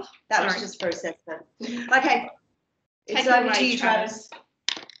thinking of. That was just for assessment. Okay. It's over to you, Travis.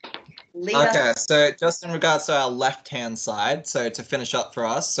 Okay, so just in regards to our left-hand side, so to finish up for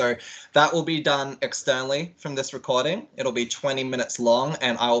us, so that will be done externally from this recording. It'll be 20 minutes long,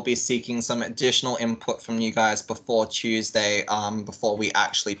 and I will be seeking some additional input from you guys before Tuesday, before we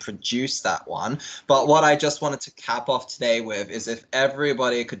actually produce that one. But what I just wanted to cap off today with is if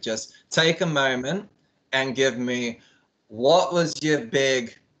everybody could just take a moment and give me, what was your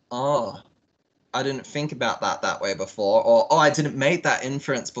big, I didn't think about that way before, or I didn't make that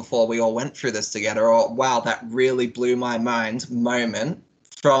inference before we all went through this together, or wow, that really blew my mind moment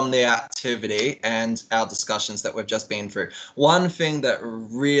from the activity and our discussions that we've just been through. One thing that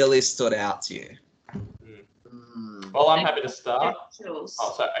really stood out to you. Well, I'm happy to start. Visuals.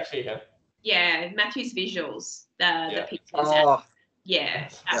 Oh, so actually, Matthew's visuals, the pictures. Oh.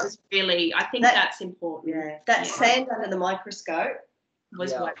 That was really, I think that's important. Yeah, that sand under the microscope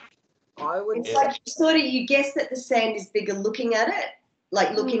was what. It's like you guess that the sand is bigger looking at it,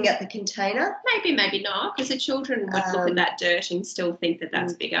 like looking at the container. Maybe not, because the children would look at that dirt and still think that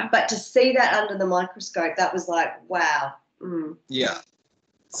that's bigger. But to see that under the microscope, that was like, wow. Yeah.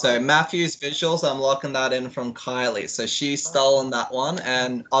 So Matthew's visuals, I'm locking that in from Kylie. So she's stolen that one,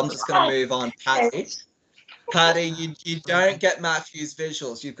 and I'm just going to move on. Patty, you don't get Matthew's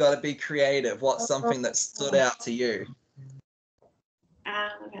visuals. You've got to be creative. What's something that stood out to you?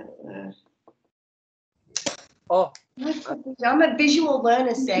 I'm a visual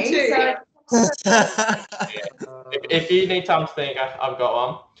learner, see? If you need time to think, I've got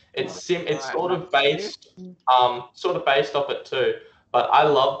one. It's sort of based off it too. But I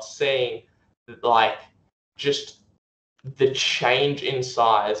loved seeing like just the change in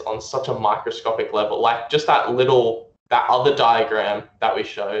size on such a microscopic level. Like just that other diagram that we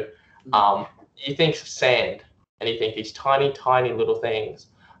showed. You think sand, and you think these tiny, tiny little things,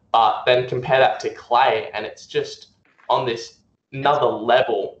 but then compare that to clay, and it's just on this another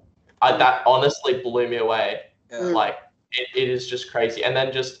level. That honestly blew me away. Yeah. Like it is just crazy, and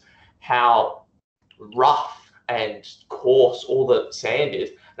then just how rough and coarse all the sand is.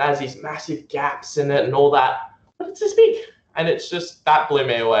 It has these massive gaps in it and all that, but it's this big, and it's just that blew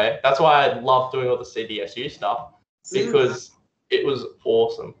me away. That's why I love doing all the CDSU stuff, because it was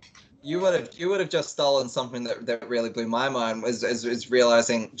awesome. You would have just stolen something that really blew my mind was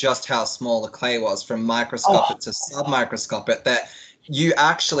realizing just how small the clay was from microscopic to submicroscopic. That you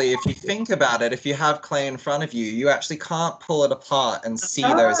actually, if you think about it, if you have clay in front of you, you actually can't pull it apart and see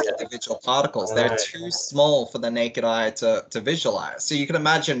those individual particles. They're too small for the naked eye to visualize. So you can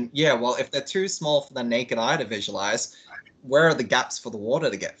imagine, yeah, well, if they're too small for the naked eye to visualize, where are the gaps for the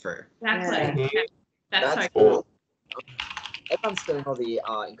water to get through? Exactly. Yeah. That's so cool. Everyone's stealing all the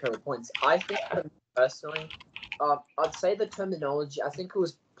incredible points. I think personally, I'd say the terminology. I think it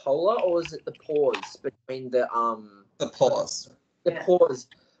was polar, or was it the pause between the pause. The pause.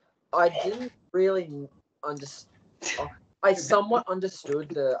 I didn't really understand. I somewhat understood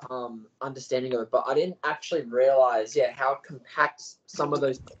the understanding of it, but I didn't actually realize, how compact some of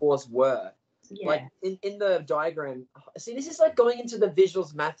those pores were. Yeah. Like in the diagram. See, this is like going into the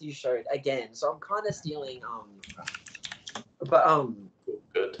visuals Matthew showed again. So I'm kind of stealing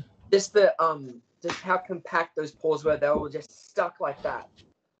Good. just how compact those pores were. They were just stuck like that.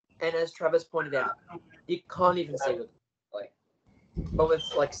 And as Travis pointed out, you can't even see them. But with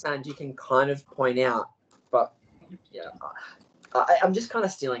like sand, you can kind of point out. But yeah, I'm just kind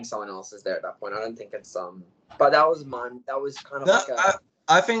of stealing someone else's there at that point. I don't think it's But that was mine. That was kind of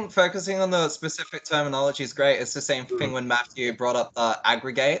I think focusing on the specific terminology is great. It's the same thing when Matthew brought up the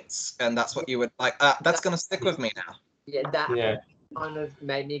aggregates, and that's what you would like. That's going to stick with me now. Yeah, that kind of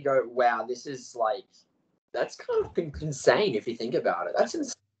made me go, wow, this is like, that's kind of insane if you think about it. That's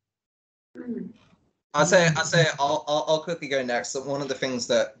insane. I say I'll quickly go next. One of the things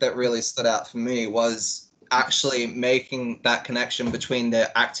that really stood out for me was actually making that connection between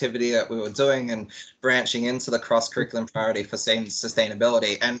the activity that we were doing and branching into the cross-curriculum priority for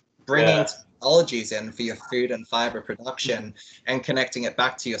sustainability and bringing technologies in for your food and fiber production and connecting it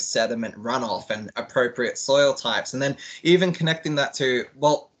back to your sediment runoff and appropriate soil types. And then even connecting that to,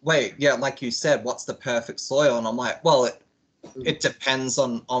 well, wait, like you said, what's the perfect soil? And I'm like, well, it depends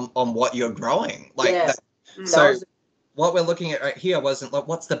on what you're growing. What we're looking at right here wasn't like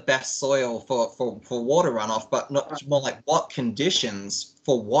what's the best soil for water runoff, but not more like what conditions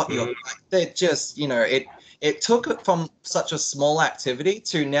for what you're like. They're just, it took it from such a small activity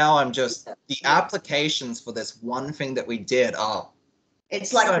to now I'm just the applications for this one thing that we did are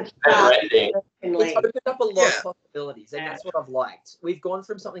it's like it's opened up a lot of possibilities, and that's what I've liked. We've gone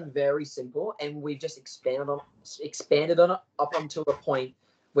from something very simple and we've just expanded on it up until a point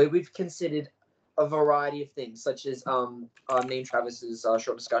where we've considered a variety of things, such as me and Travis's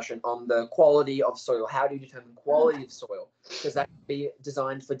short discussion on the quality of soil. How do you determine quality of soil? Because that can be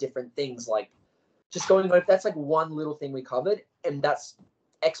designed for different things. Like just going on, that's like one little thing we covered, and that's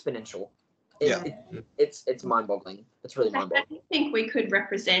exponential. It's mind-boggling. It's really mind-boggling. I think we could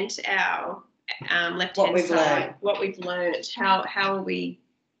represent our left-hand side, what we've learned. How are we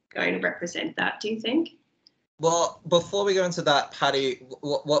going to represent that, do you think? Well, before we go into that, Patty,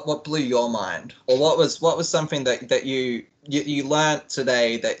 what blew your mind, or what was something that you learned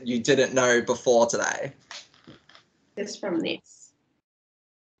today that you didn't know before today? Just from this.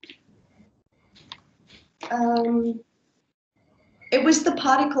 It was the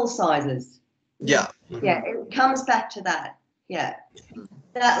particle sizes. Yeah. Yeah, it comes back to that. Yeah.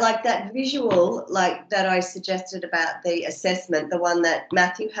 That visual, that I suggested about the assessment, the one that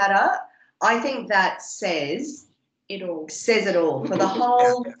Matthew had up, I think that says it all. Says it all for the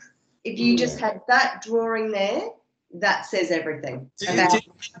whole. If you just had that drawing there, that says everything. Do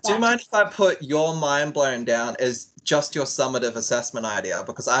you mind if I put your mind blown down as just your summative assessment idea?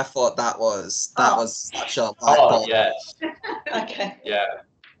 Because I thought that was such a light bulb. Yes. Okay. Yeah.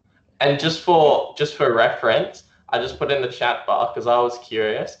 And just for reference, I just put in the chat bar because I was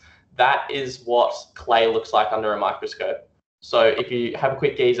curious. That is what clay looks like under a microscope. So if you have a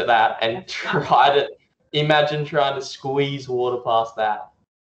quick gaze at that and imagine trying to squeeze water past that.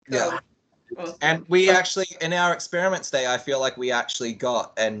 Yeah. And we actually, in our experiment today, I feel like we actually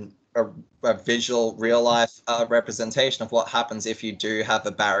got and a visual, real life representation of what happens if you do have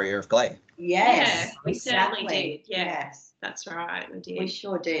a barrier of clay. Yes, Yeah, we certainly exactly. did. Yeah, Yes, that's right. We did. we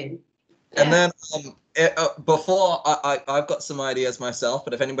sure did. And then before I've got some ideas myself,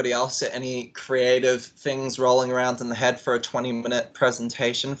 but if anybody else had any creative things rolling around in the head for a 20-minute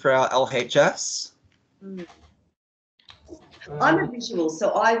presentation for our LHS? I'm a visual,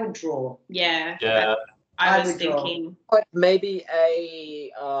 so I would draw. Yeah. Yeah. I I was would draw. thinking. Like maybe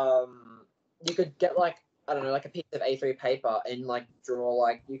you could get like, I don't know, like a piece of A3 paper and like draw,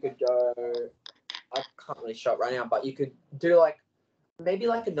 like you could go, I can't really show it right now, but you could do like maybe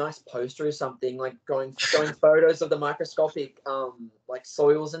like a nice poster or something, like showing photos of the microscopic like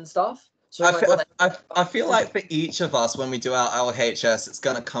soils and stuff. So I feel like for each of us when we do our LHS, it's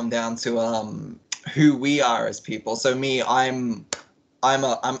going to come down to who we are as people. So me, I'm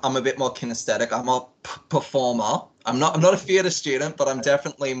a bit more kinesthetic. I'm a performer. I'm not a theatre student, but I'm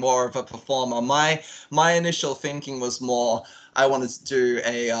definitely more of a performer. My initial thinking was more I wanted to do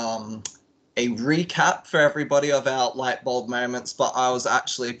a recap for everybody of our light bulb moments, but I was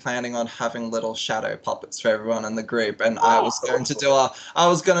actually planning on having little shadow puppets for everyone in the group, and I was going to do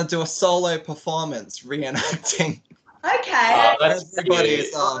a solo performance reenacting. Okay.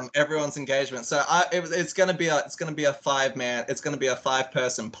 Everyone's engagement. So it's gonna be a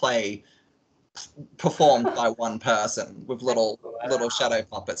 5-person play performed by one person with little shadow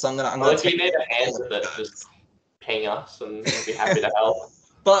puppets. I'm gonna if you need a hand with it, just ping us and we'll be happy to help.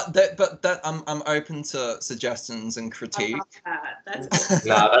 But I'm open to suggestions and critique. That's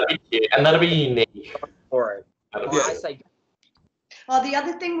that'd be cute and that'll be unique. For it. I say. Oh, the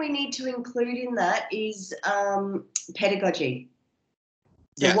other thing we need to include in that is pedagogy.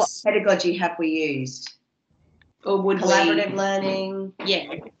 So Yes. what pedagogy have we used? Or would Collaborative learning.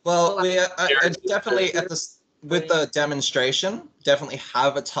 Yeah. Well, we definitely with the demonstration, definitely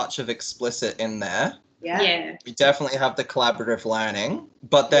have a touch of explicit in there. Yeah. We definitely have the collaborative learning,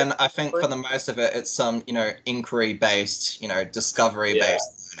 but then I think for the most of it, it's some, inquiry-based,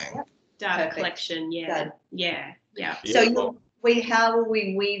 discovery-based learning. Data Perfect. collection. Yeah. Done. Yeah. Yeah. So how will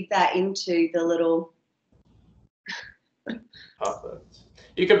we weave that into the little? Perfect.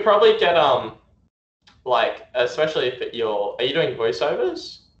 You could probably get like, especially if are you doing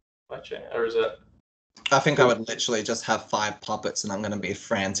voiceovers, or is it? I think I would literally just have 5 puppets, and I'm going to be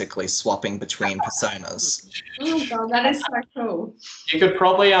frantically swapping between personas. Oh God, that is so cool. You could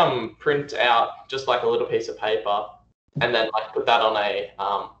probably print out just like a little piece of paper, and then like put that on a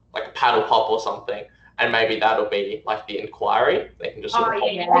like a paddle pop or something, and maybe that'll be like the inquiry. They can just sort of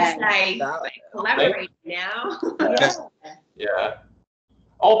collaborate now. Yeah.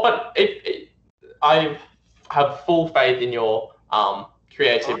 Oh, but I have full faith in your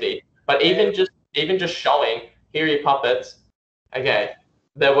creativity. But even just showing, here are your puppets. Okay,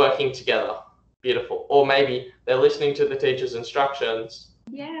 they're working together. Beautiful. Or maybe they're listening to the teacher's instructions.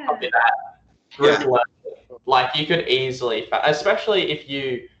 Yeah. Copy that. Group learning. Like you could easily, especially if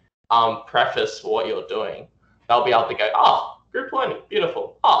you preface what you're doing, they'll be able to go, group learning,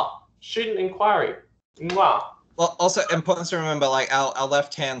 beautiful. Student inquiry. Mwah. Well, also important to remember, like our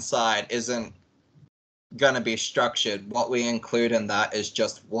left-hand side isn't going to be structured. What we include in that is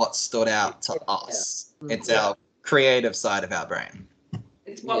just what stood out to us. It's our creative side of our brain.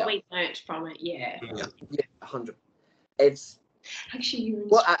 It's what we learnt from it. Yeah. Yeah, 100. It's actually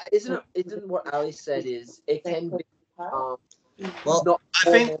isn't what Ali said is it can be well, I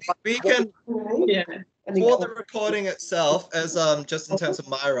think we can. Yeah. For the recording itself, as just in terms of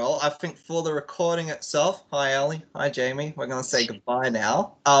my role, I think for the recording itself, hi Ali, hi Jamie, we're gonna say goodbye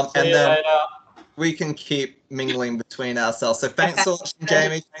now. And then we can keep mingling between ourselves. So thanks for watching,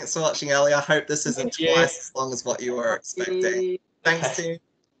 Jamie. Thanks for watching, Ali. I hope this isn't twice as long as what you were expecting. Thanks, team.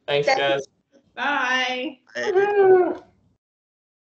 Thanks, guys. Bye. Bye.